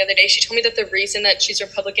the phone the other day. She told me that the reason that she's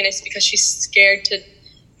Republican is because she's scared to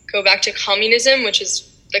go back to communism, which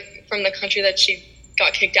is from the country that she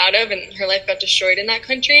got kicked out of, and her life got destroyed in that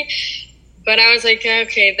country. But I was like,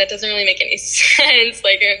 okay, that doesn't really make any sense.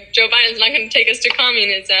 Like, Joe Biden's not going to take us to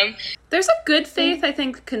communism. There's a good faith, I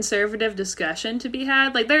think, conservative discussion to be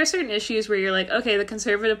had. Like, there are certain issues where you're like, okay, the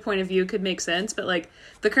conservative point of view could make sense, but like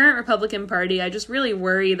the current Republican Party, I just really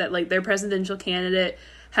worry that like their presidential candidate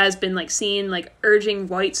has been like seen like urging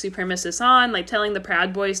white supremacists on, like telling the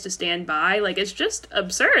Proud Boys to stand by. Like, it's just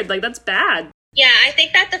absurd. Like, that's bad. Yeah, I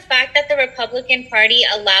think that the fact that the Republican Party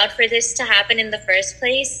allowed for this to happen in the first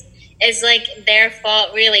place is like their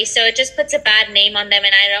fault, really. So it just puts a bad name on them,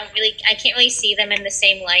 and I can't really see them in the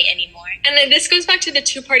same light anymore. And then this goes back to the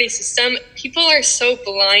two-party system. People are so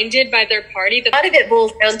blinded by their party. A lot of it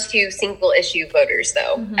boils down to single issue voters,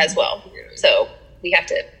 though, as well. So we have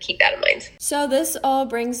to keep that in mind. So this all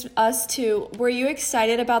brings us to, were you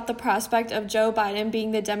excited about the prospect of Joe Biden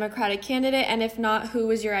being the Democratic candidate? And if not, who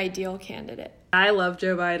was your ideal candidate? I love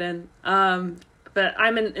Joe Biden. But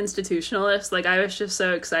I'm an institutionalist. Like, I was just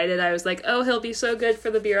so excited. I was like, oh, he'll be so good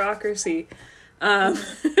for the bureaucracy.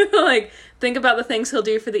 Like, think about the things he'll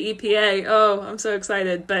do for the EPA. Oh, I'm so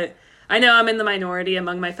excited. But I know I'm in the minority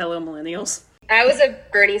among my fellow millennials. I was a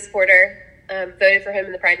Bernie supporter, voted for him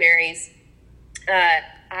in the primaries.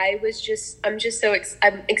 I'm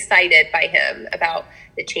excited by him about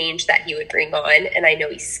the change that he would bring on. And I know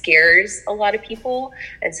he scares a lot of people.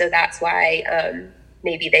 And so that's why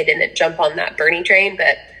maybe they didn't jump on that Bernie train,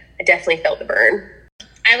 but I definitely felt the burn.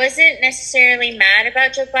 I wasn't necessarily mad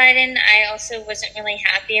about Joe Biden. I also wasn't really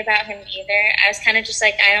happy about him either. I was kind of just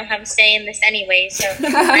like, I don't have a say in this anyway, so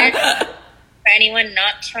for anyone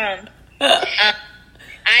not Trump.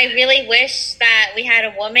 I really wish that we had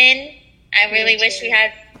a woman. I really wish we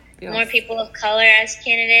had more people of color as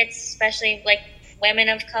candidates, especially like women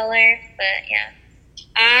of color. But yeah.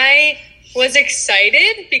 I was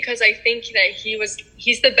excited because I think that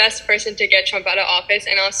he's the best person to get Trump out of office.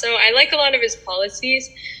 And also I like a lot of his policies,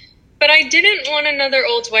 but I didn't want another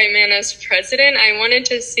old white man as president. I wanted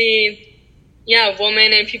to see,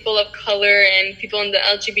 women and people of color and people in the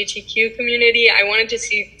LGBTQ community. I wanted to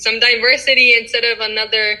see some diversity instead of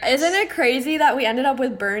another. Isn't it crazy that we ended up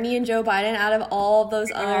with Bernie and Joe Biden out of all of those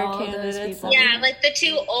other candidates? Yeah, like the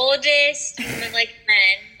two oldest, like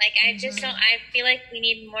men. Like I just don't. I feel like we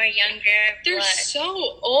need more younger. They're blood.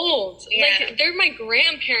 so old. Yeah. Like they're my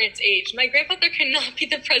grandparents' age. My grandfather cannot be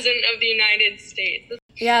the president of the United States.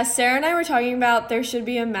 Yeah, Sarah and I were talking about there should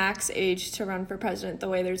be a max age to run for president the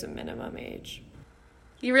way there's a minimum age.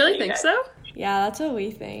 You really think so? Yeah, that's what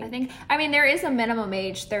we think. I mean, there is a minimum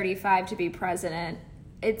age, 35, to be president.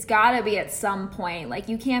 It's got to be at some point. Like,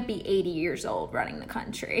 you can't be 80 years old running the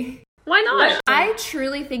country. Why not? I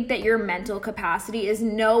truly think that your mental capacity is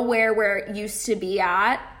nowhere where it used to be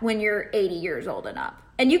at when you're 80 years old and up.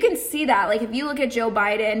 And you can see that. Like, if you look at Joe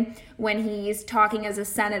Biden when he's talking as a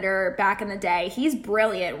senator back in the day, he's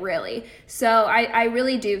brilliant, really. So I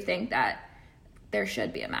really do think that there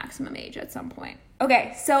should be a maximum age at some point.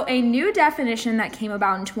 Okay, so a new definition that came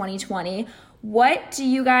about in 2020. What do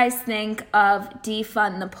you guys think of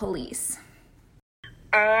defund the police?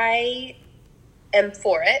 I am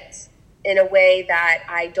for it in a way that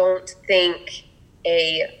I don't think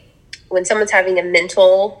when someone's having a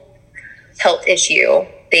mental health issue,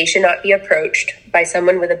 they should not be approached by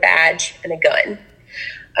someone with a badge and a gun.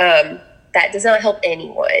 That does not help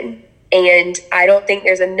anyone. And I don't think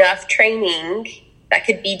there's enough training that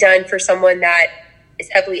could be done for someone that is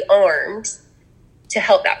heavily armed to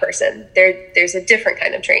help that person. There's a different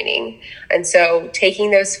kind of training. And so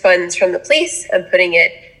taking those funds from the police and putting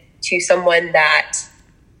it to someone that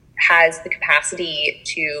has the capacity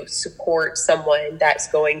to support someone that's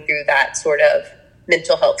going through that sort of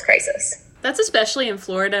mental health crisis. That's especially in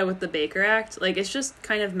Florida with the Baker Act. Like, it's just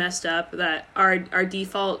kind of messed up that our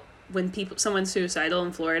default when someone's suicidal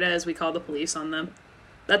in Florida is we call the police on them.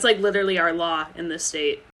 That's like literally our law in this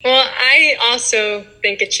state. Well, I also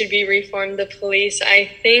think it should be reformed, the police. I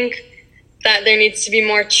think that there needs to be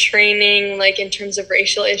more training, like in terms of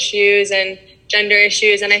racial issues and gender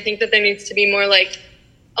issues. And I think that there needs to be more like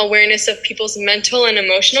awareness of people's mental and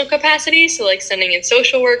emotional capacity. So like sending in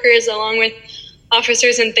social workers along with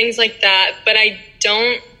officers and things like that. But I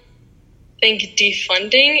don't think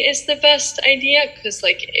defunding is the best idea because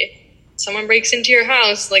like if someone breaks into your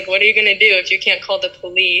house, like what are you going to do if you can't call the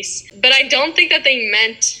police? But I don't think that they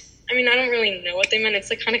meant, I mean, I don't really know what they meant. It's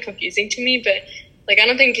like kind of confusing to me, but like I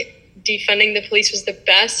don't think defunding the police was the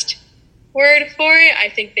best word for it. I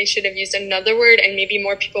think they should have used another word and maybe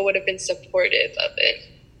more people would have been supportive of it.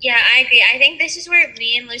 Yeah, I agree. I think this is where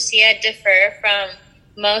me and Lucia differ from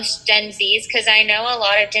most Gen Zs because I know a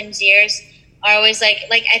lot of Gen Zers are always like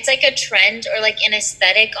it's like a trend or like an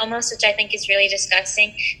aesthetic almost, which I think is really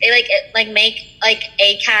disgusting. They like make like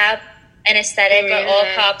ACAB an aesthetic or all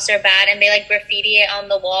cops are bad and they like graffiti it on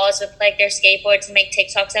the walls with like their skateboards and make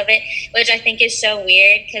TikToks of it, which I think is so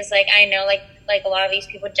weird because like I know like a lot of these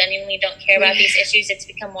people genuinely don't care about these issues. It's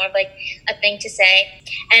become more of like a thing to say.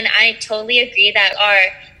 And I totally agree that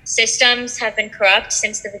our systems have been corrupt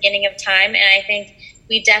since the beginning of time, and I think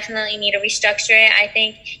we definitely need to restructure it. I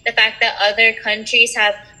think the fact that other countries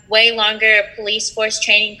have way longer police force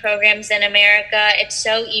training programs than America, it's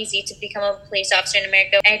so easy to become a police officer in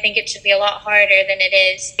America. I think it should be a lot harder than it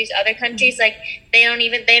is. These other countries, like they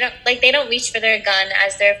don't reach for their gun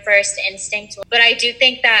as their first instinct. But I do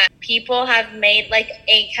think that people have made like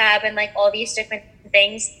ACAB and like all these different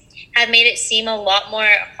things have made it seem a lot more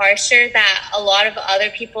harsher that a lot of other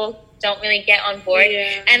people don't really get on board.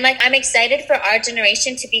 And like I'm excited for our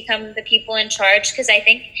generation to become the people in charge because I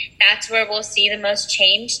think that's where we'll see the most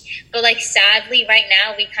change. But like sadly right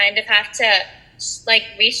now we kind of have to like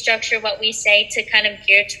restructure what we say to kind of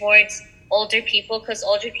gear towards older people because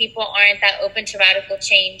older people aren't that open to radical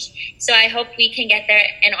change. So I hope we can get there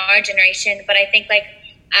in our generation, but I think like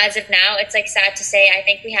as of now it's like sad to say I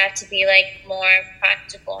think we have to be like more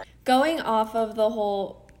practical. Going off of the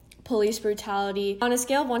whole police brutality, on a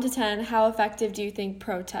scale of 1 to 10, how effective do you think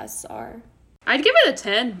protests are? I'd give it a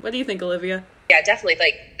 10. What do you think, Olivia? Yeah, definitely.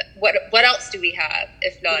 Like, what else do we have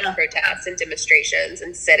if not protests and demonstrations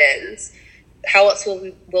and sit-ins? How else will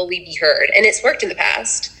we be heard? And it's worked in the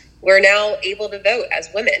past. We're now able to vote as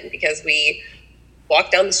women because we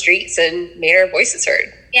walk down the streets and made our voices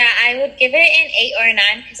heard. Yeah, I would give it an 8 or a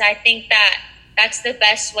 9 because I think that that's the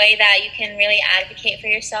best way that you can really advocate for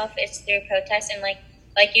yourself is through protest and like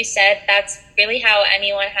like you said, that's really how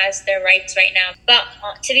anyone has their rights right now. But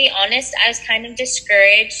to be honest, I was kind of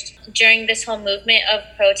discouraged during this whole movement of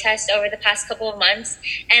protest over the past couple of months.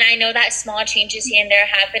 And I know that small changes here and there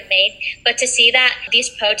have been made, but to see that these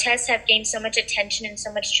protests have gained so much attention and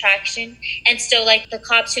so much traction, and still like the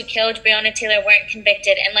cops who killed Breonna Taylor weren't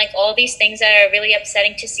convicted, and like all these things that are really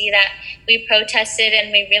upsetting to see that we protested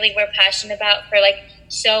and we really were passionate about for like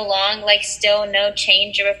so long, like still no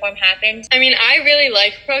change or reform happened. I mean, I really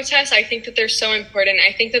like protests. I think that they're so important.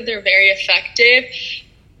 I think that they're very effective,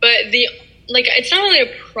 but it's not really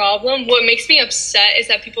a problem. What makes me upset is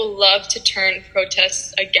that people love to turn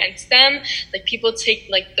protests against them. Like people take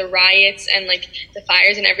like the riots and like the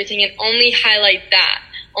fires and everything and only highlight that,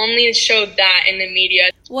 only show that in the media.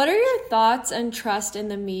 What are your thoughts and trust in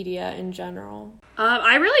the media in general?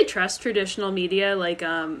 I really trust traditional media, like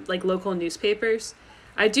local newspapers.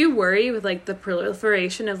 I do worry with like the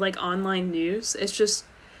proliferation of like online news.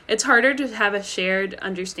 It's harder to have a shared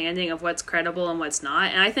understanding of what's credible and what's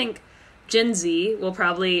not. And I think Gen Z will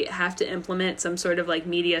probably have to implement some sort of like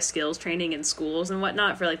media skills training in schools and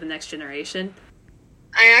whatnot for like the next generation.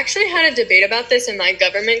 I actually had a debate about this in my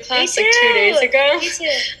government class like 2 days ago. Me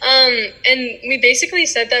too. And we basically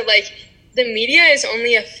said that like the media is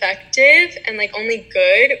only effective and like only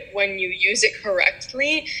good when you use it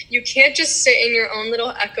correctly. You can't just sit in your own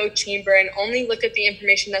little echo chamber and only look at the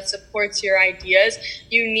information that supports your ideas.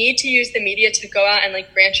 You need to use the media to go out and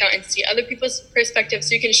like branch out and see other people's perspectives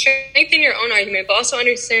so you can strengthen your own argument, but also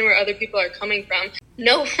understand where other people are coming from.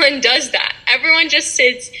 No one does that. Everyone just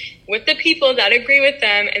sits with the people that agree with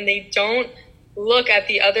them, and they don't look at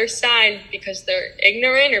the other side because they're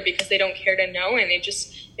ignorant or because they don't care to know, and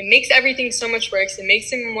it makes everything so much worse. It makes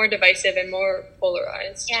them more divisive and more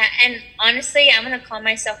polarized. Yeah, and honestly, I'm going to call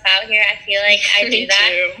myself out here. I feel like I do that.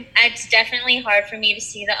 Too. It's definitely hard for me to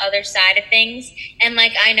see the other side of things. And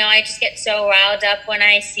like, I know I just get so riled up when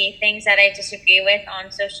I see things that I disagree with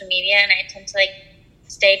on social media, and I tend to like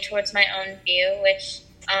stay towards my own view, which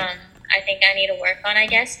I think I need to work on, I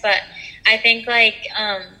guess. But I think like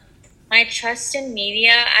my trust in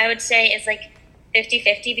media, I would say, is like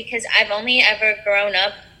 50-50, because I've only ever grown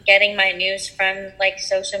up getting my news from like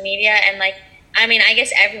social media, and like, I mean, I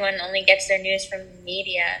guess everyone only gets their news from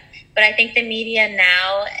media, but I think the media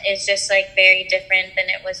now is just like very different than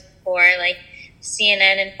it was before. Like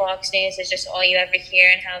CNN and Fox News is just all you ever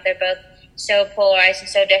hear, and how they're both so polarized and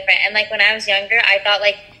so different. And like when I was younger, I thought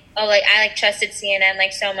like, oh, like I like trusted CNN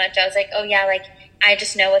like so much. I was like, oh yeah, like I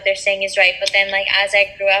just know what they're saying is right. But then like as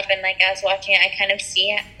I grew up and like I was watching it, I kind of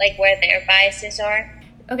see like where their biases are.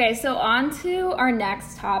 Okay, so on to our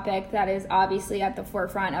next topic that is obviously at the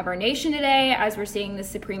forefront of our nation today, as we're seeing the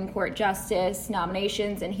Supreme Court justice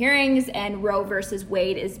nominations and hearings, and Roe versus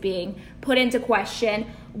Wade is being put into question.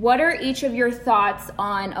 What are each of your thoughts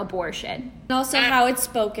on abortion? And also how it's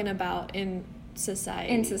spoken about in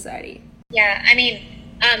society. Yeah, I mean,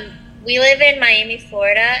 we live in Miami,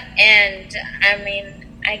 Florida, and I mean,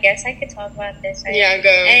 I guess I could talk about this, right? Yeah,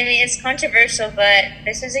 go. I mean, it's controversial, but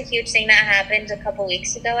this was a huge thing that happened a couple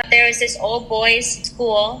weeks ago. There was this all-boys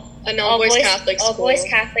school. An all-boys Catholic school. All-boys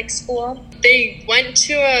Catholic school. They went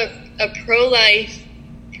to a pro-life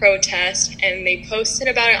protest, and they posted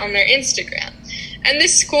about it on their Instagram. And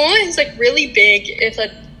this school is, like, really big. If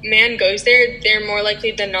a man goes there, they're more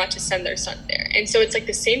likely than not to send their son there. And so it's, like,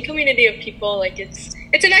 the same community of people. Like, it's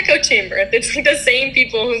an echo chamber. It's like the same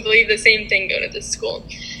people who believe the same thing go to this school.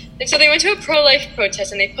 And so they went to a pro-life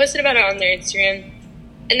protest, and they posted about it on their Instagram.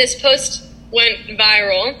 And this post went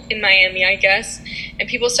viral in Miami, I guess. And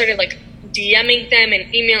people started, like, DMing them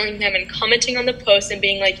and emailing them and commenting on the post and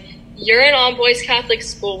being like, you're an all-boys Catholic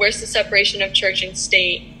school. Where's the separation of church and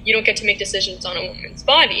state? You don't get to make decisions on a woman's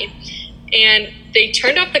body. And they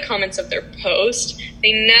turned off the comments of their post.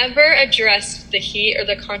 They never addressed the heat or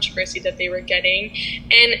the controversy that they were getting.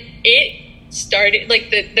 And it started, like,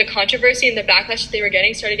 the controversy and the backlash that they were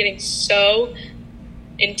getting started getting so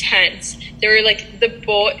intense. They were, like,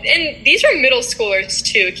 and these were middle schoolers,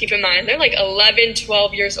 too, keep in mind. They're, like, 11,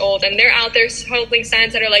 12 years old, and they're out there holding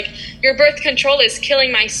signs that are like, your birth control is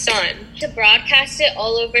killing my son. To broadcast it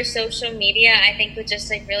all over social media, I think was just,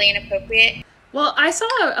 like, really inappropriate. Well, I saw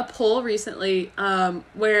a poll recently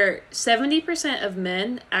where 70% of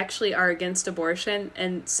men actually are against abortion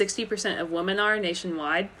and 60% of women are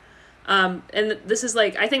nationwide. And this is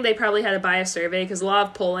like, I think they probably had a biased survey because a lot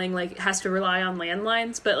of polling like has to rely on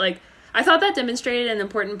landlines. But like, I thought that demonstrated an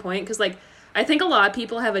important point because like, I think a lot of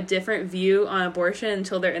people have a different view on abortion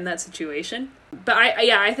until they're in that situation. But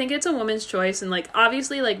I think it's a woman's choice. And like,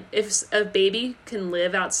 obviously, like if a baby can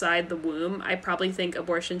live outside the womb, I probably think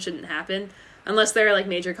abortion shouldn't happen. unless there are like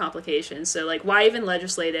major complications. So like, why even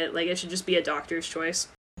legislate it? Like, it should just be a doctor's choice.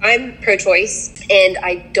 I'm pro-choice, and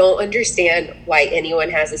I don't understand why anyone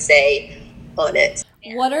has a say on it.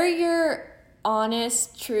 What are your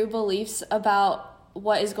honest, true beliefs about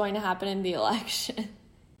what is going to happen in the election?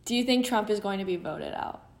 Do you think Trump is going to be voted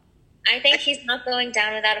out? I think he's not going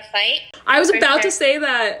down without a fight. I was about to say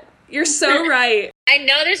that. You're so right. I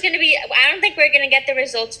know there's going to be, I don't think we're going to get the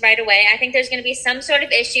results right away. I think there's going to be some sort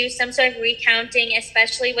of issue, some sort of recounting,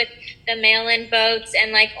 especially with the mail-in votes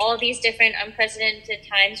and like all these different unprecedented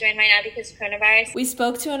times we're in right now because of coronavirus. We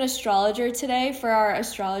spoke to an astrologer today for our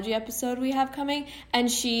astrology episode we have coming, and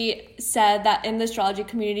she said that in the astrology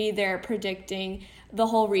community, they're predicting the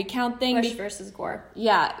whole recount thing. Bush versus Gore.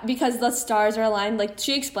 Yeah, because the stars are aligned. Like,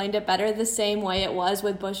 she explained it better the same way it was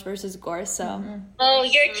with Bush versus Gore, so. Mm-hmm. Oh,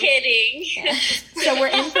 you're kidding. Yeah. So we're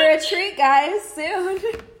in for a treat, guys, soon.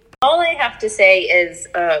 All I have to say is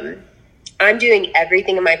I'm doing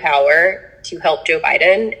everything in my power to help Joe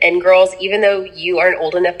Biden. And girls, even though you aren't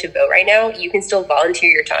old enough to vote right now, you can still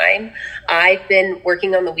volunteer your time. I've been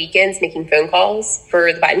working on the weekends making phone calls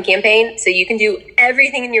for the Biden campaign. So you can do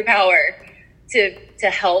everything in your power to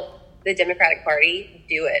help the Democratic Party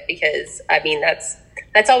do it, because I mean that's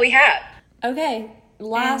all we have. Okay,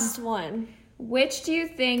 last one. Which do you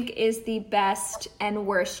think is the best and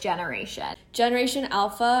worst generation? Generation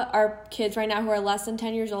Alpha are kids right now who are less than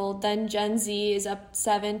 10 years old. Then Gen Z is up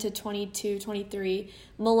 7 to 22, 23.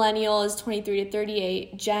 Millennial is 23 to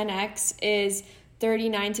 38. Gen X is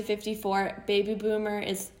 39 to 54. Baby Boomer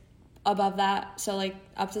is above that, so like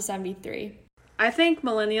up to 73. I think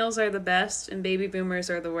millennials are the best and baby boomers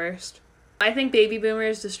are the worst. I think baby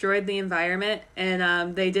boomers destroyed the environment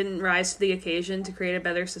and they didn't rise to the occasion to create a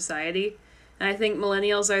better society. And I think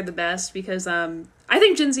millennials are the best because I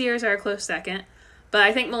think Gen Zers are a close second. But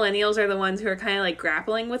I think millennials are the ones who are kind of like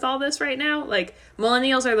grappling with all this right now. Like,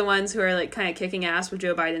 millennials are the ones who are like kind of kicking ass with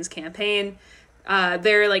Joe Biden's campaign.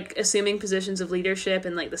 They're like assuming positions of leadership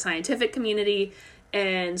in like the scientific community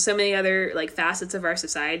and so many other like facets of our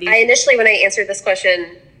society. I initially, when I answered this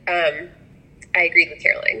question, I agreed with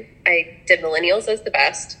Caroline. I did millennials as the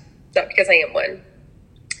best, not because I am one.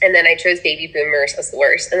 And then I chose baby boomers as the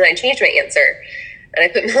worst. And then I changed my answer and I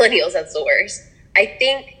put millennials as the worst. I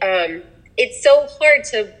think it's so hard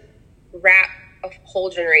to wrap a whole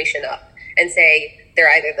generation up and say they're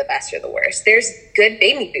either the best or the worst. There's good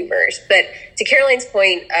baby boomers, but to Caroline's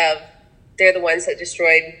point of they're the ones that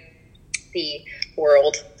destroyed the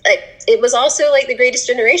world, it was also like the greatest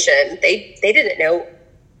generation. They didn't know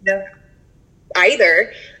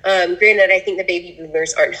either. Granted, I think the baby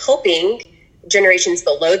boomers aren't helping generations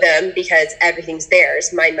below them because everything's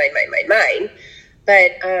theirs, mine.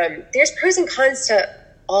 But there's pros and cons to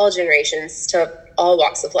all generations, to all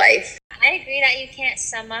walks of life. I agree that you can't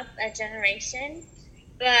sum up a generation,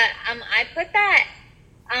 but I put that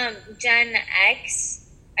Gen X.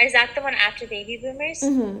 Is that the one after baby boomers?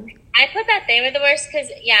 Mm-hmm. I put that they were the worst because,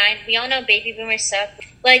 yeah, we all know baby boomers suck.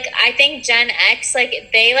 Like, I think Gen X, like,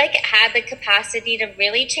 they, like, had the capacity to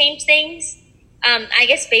really change things. I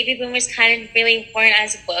guess baby boomers kind of really weren't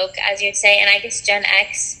as woke, as you'd say, and I guess Gen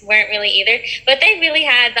X weren't really either. But they really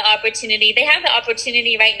had the opportunity. They have the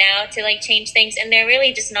opportunity right now to, like, change things, and they're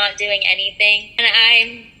really just not doing anything. And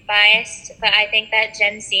I'm biased, but I think that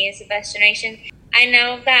Gen Z is the best generation. I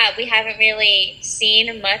know that we haven't really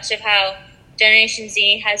seen much of how Generation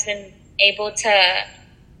Z has been able to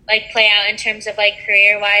like play out in terms of like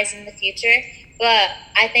career-wise in the future. But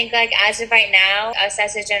I think like as of right now, us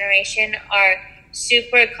as a generation are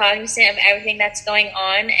super cognizant of everything that's going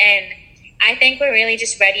on. And I think we're really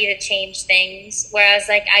just ready to change things. Whereas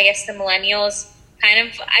like, I guess the millennials kind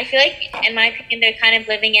of, I feel like, in my opinion, they're kind of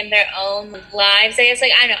living in their own lives. I guess,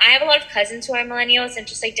 like, I don't know, I have a lot of cousins who are millennials and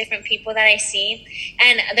just, like, different people that I see,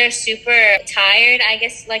 and they're super tired, I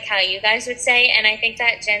guess, like how you guys would say, and I think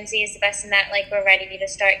that Gen Z is the best in that, like, we're ready to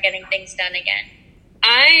start getting things done again.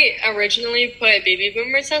 I originally put baby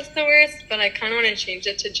boomers as the worst, but I kind of want to change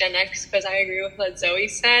it to Gen X because I agree with what Zoe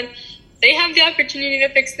said. They have the opportunity to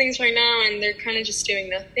fix things right now, and they're kind of just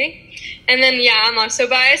doing nothing. And then, yeah, I'm also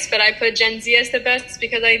biased, but I put Gen Z as the best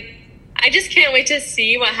because I just can't wait to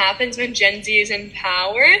see what happens when Gen Z is in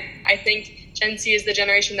power. I think Gen Z is the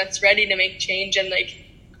generation that's ready to make change and, like,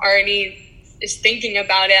 already is thinking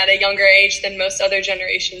about it at a younger age than most other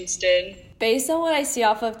generations did. Based on what I see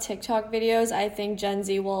off of TikTok videos, I think Gen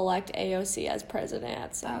Z will elect AOC as president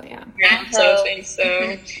at some point. Yeah, I think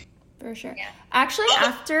so. For sure. Yeah. Actually,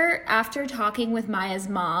 after talking with Maya's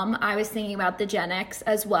mom, I was thinking about the Gen X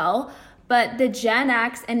as well. but the Gen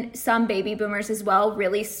X and some baby boomers as well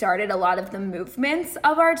really started a lot of the movements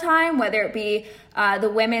of our time, whether it be the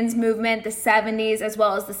women's movement, the 70s, as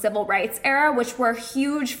well as the civil rights era, which were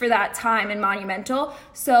huge for that time and monumental.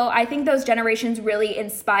 So I think those generations really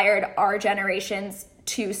inspired our generations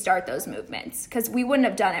to start those movements, because we wouldn't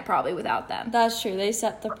have done it probably without them. That's true. They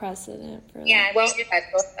set the precedent for that. Yeah, well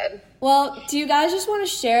said. Well, do you guys just want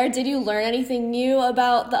to share? Did you learn anything new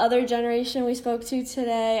about the other generation we spoke to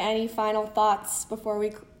today? Any final thoughts before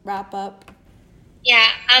we wrap up? Yeah,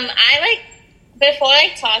 before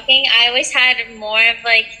talking, I always had more of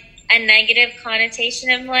a negative connotation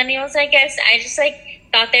of millennials, I guess. I just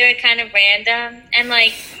thought they were kind of random and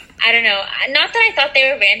I don't know. Not that I thought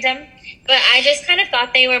they were random, but I just kind of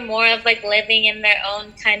thought they were more of living in their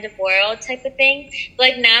own kind of world type of thing.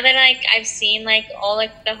 But now that I've seen all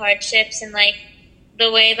the hardships and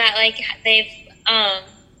the way that they've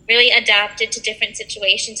really adapted to different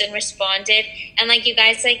situations and responded, and you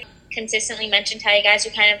guys consistently mentioned how you guys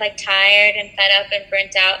are kind of tired and fed up and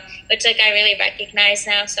burnt out, which I really recognize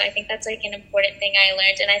now. So I think that's an important thing I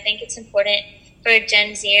learned, and I think it's important for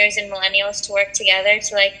Gen Zers and millennials to work together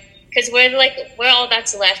to because we're all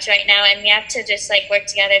that's left right now, and we have to just work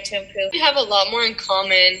together to improve. We have a lot more in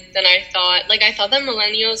common than I thought. I thought that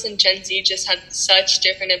millennials and Gen Z just had such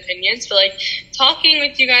different opinions, but talking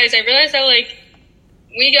with you guys, I realized that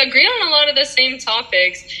we agree on a lot of the same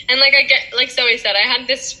topics. And I get, like Zoe said, I had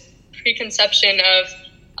this preconception of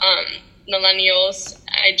millennials.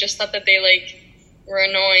 I just thought that they were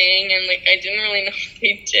annoying, and I didn't really know what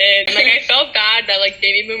they did. And I felt bad that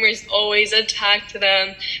baby boomers always attacked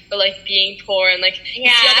them for being poor, and you see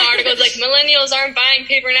all the articles millennials aren't buying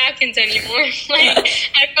paper napkins anymore.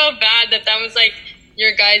 I felt bad that was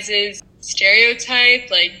your guys' stereotype.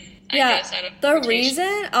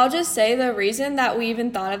 I'll just say the reason that we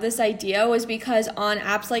even thought of this idea was because on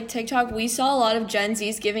apps like TikTok, we saw a lot of Gen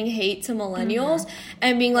Zs giving hate to millennials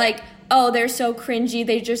and being oh, they're so cringy,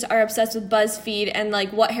 they just are obsessed with BuzzFeed and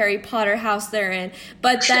what Harry Potter house they're in.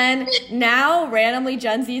 But then now randomly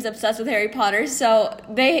Gen Z is obsessed with Harry Potter, so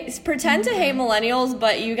they pretend to hate millennials,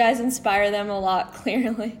 but you guys inspire them a lot,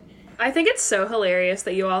 clearly. I think it's so hilarious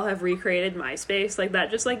that you all have recreated MySpace.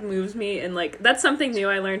 That just moves me, and that's something new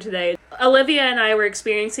I learned today. Olivia and I were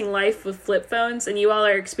experiencing life with flip phones, and you all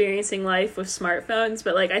are experiencing life with smartphones,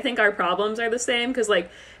 but I think our problems are the same, because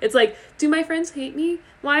it's do my friends hate me?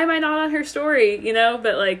 Why am I not on her story?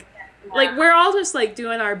 But we're all just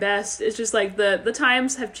doing our best. It's just the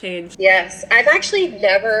times have changed. Yes, I've actually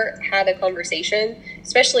never had a conversation,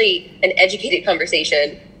 especially an educated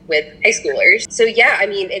conversation, with high schoolers. So yeah,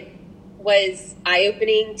 it was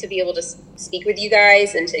eye-opening to be able to speak with you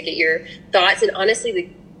guys and to get your thoughts. And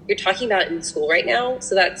honestly, you're talking about it in school right now,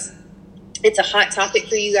 so it's a hot topic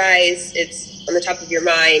for you guys. It's on the top of your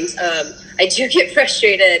mind. I do get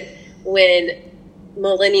frustrated when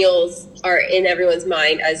millennials are in everyone's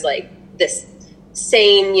mind as this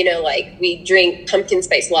same, we drink pumpkin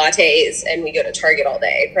spice lattes and we go to Target all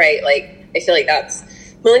day, right? I feel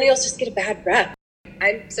millennials just get a bad rep.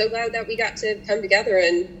 I'm so glad that we got to come together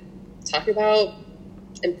and talk about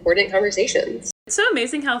important conversations. It's so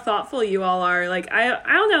amazing how thoughtful you all are. I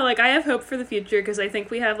don't know, I have hope for the future, because I think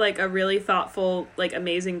we have a really thoughtful,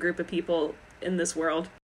 amazing group of people in this world.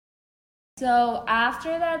 So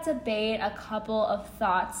after that debate, a couple of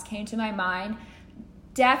thoughts came to my mind.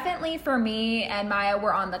 Definitely for me and Maya,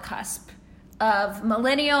 we're on the cusp of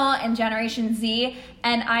millennial and Generation Z,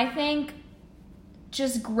 and I think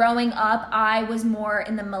just growing up, I was more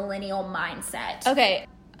in the millennial mindset. Okay.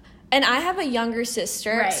 And I have a younger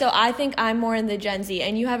sister, right. So I think I'm more in the Gen Z,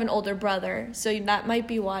 and you have an older brother, so that might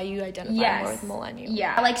be why you identify more with millennial.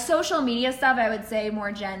 Yeah, social media stuff, I would say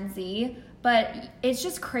more Gen Z, but it's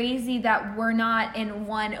just crazy that we're not in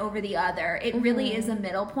one over the other. It really is a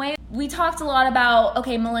middle point. We talked a lot about,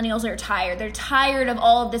 okay, millennials are tired. They're tired of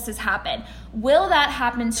all of this has happened. Will that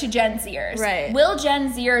happen to Gen Zers? Right. Will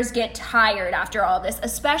Gen Zers get tired after all this,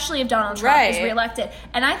 especially if Donald Trump is reelected?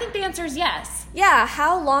 And I think the answer is yes. Yeah,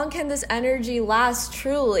 how long can this energy last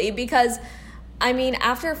truly? Because,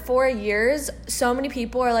 after 4 years, so many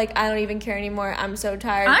people are I don't even care anymore. I'm so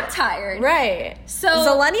tired. I'm tired. Right. So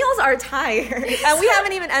millennials are tired. And we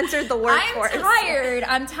haven't even entered the workforce.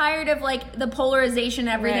 I'm tired of the polarization,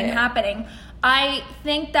 everything happening. I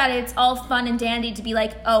think that it's all fun and dandy to be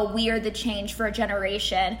oh, we are the change for a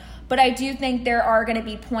generation. But I do think there are going to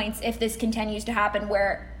be points, if this continues to happen,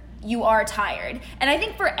 where you are tired. And I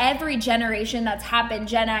think for every generation that's happened,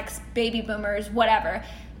 Gen X, baby boomers, whatever,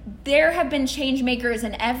 there have been change makers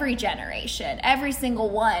in every generation, every single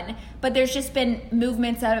one. But there's just been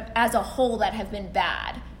movements as a whole that have been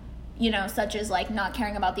bad. such as like not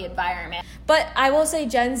caring about the environment. But I will say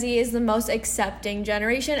Gen Z is the most accepting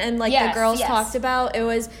generation, and like the girls talked about, it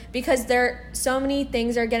was because so many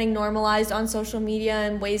things are getting normalized on social media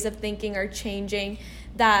and ways of thinking are changing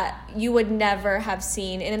that you would never have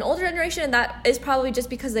seen in an older generation, and that is probably just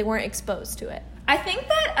because they weren't exposed to it.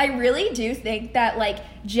 I really do think that like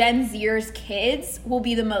Gen Zers kids will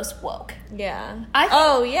be the most woke. Yeah. I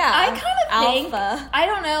kind of think, I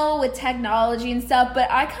don't know with technology and stuff,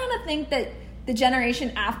 but I kind of think that the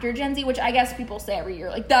generation after Gen Z, which I guess people say every year,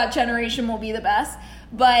 like that generation will be the best.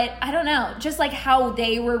 But I don't know, just like how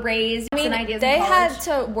they were raised. I mean, ideas they had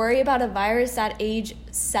to worry about a virus at age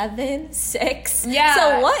 7, 6. Yeah.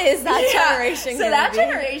 So what is that generation? So that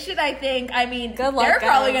generation, I think, good luck, they're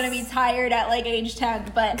probably going to be tired at like age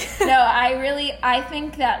 10. But no, I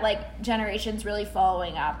think that like generations really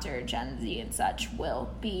following after Gen Z and such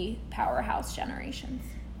will be powerhouse generations.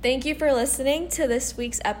 Thank you for listening to this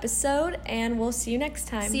week's episode, and we'll see you next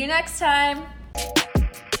time. See you next time.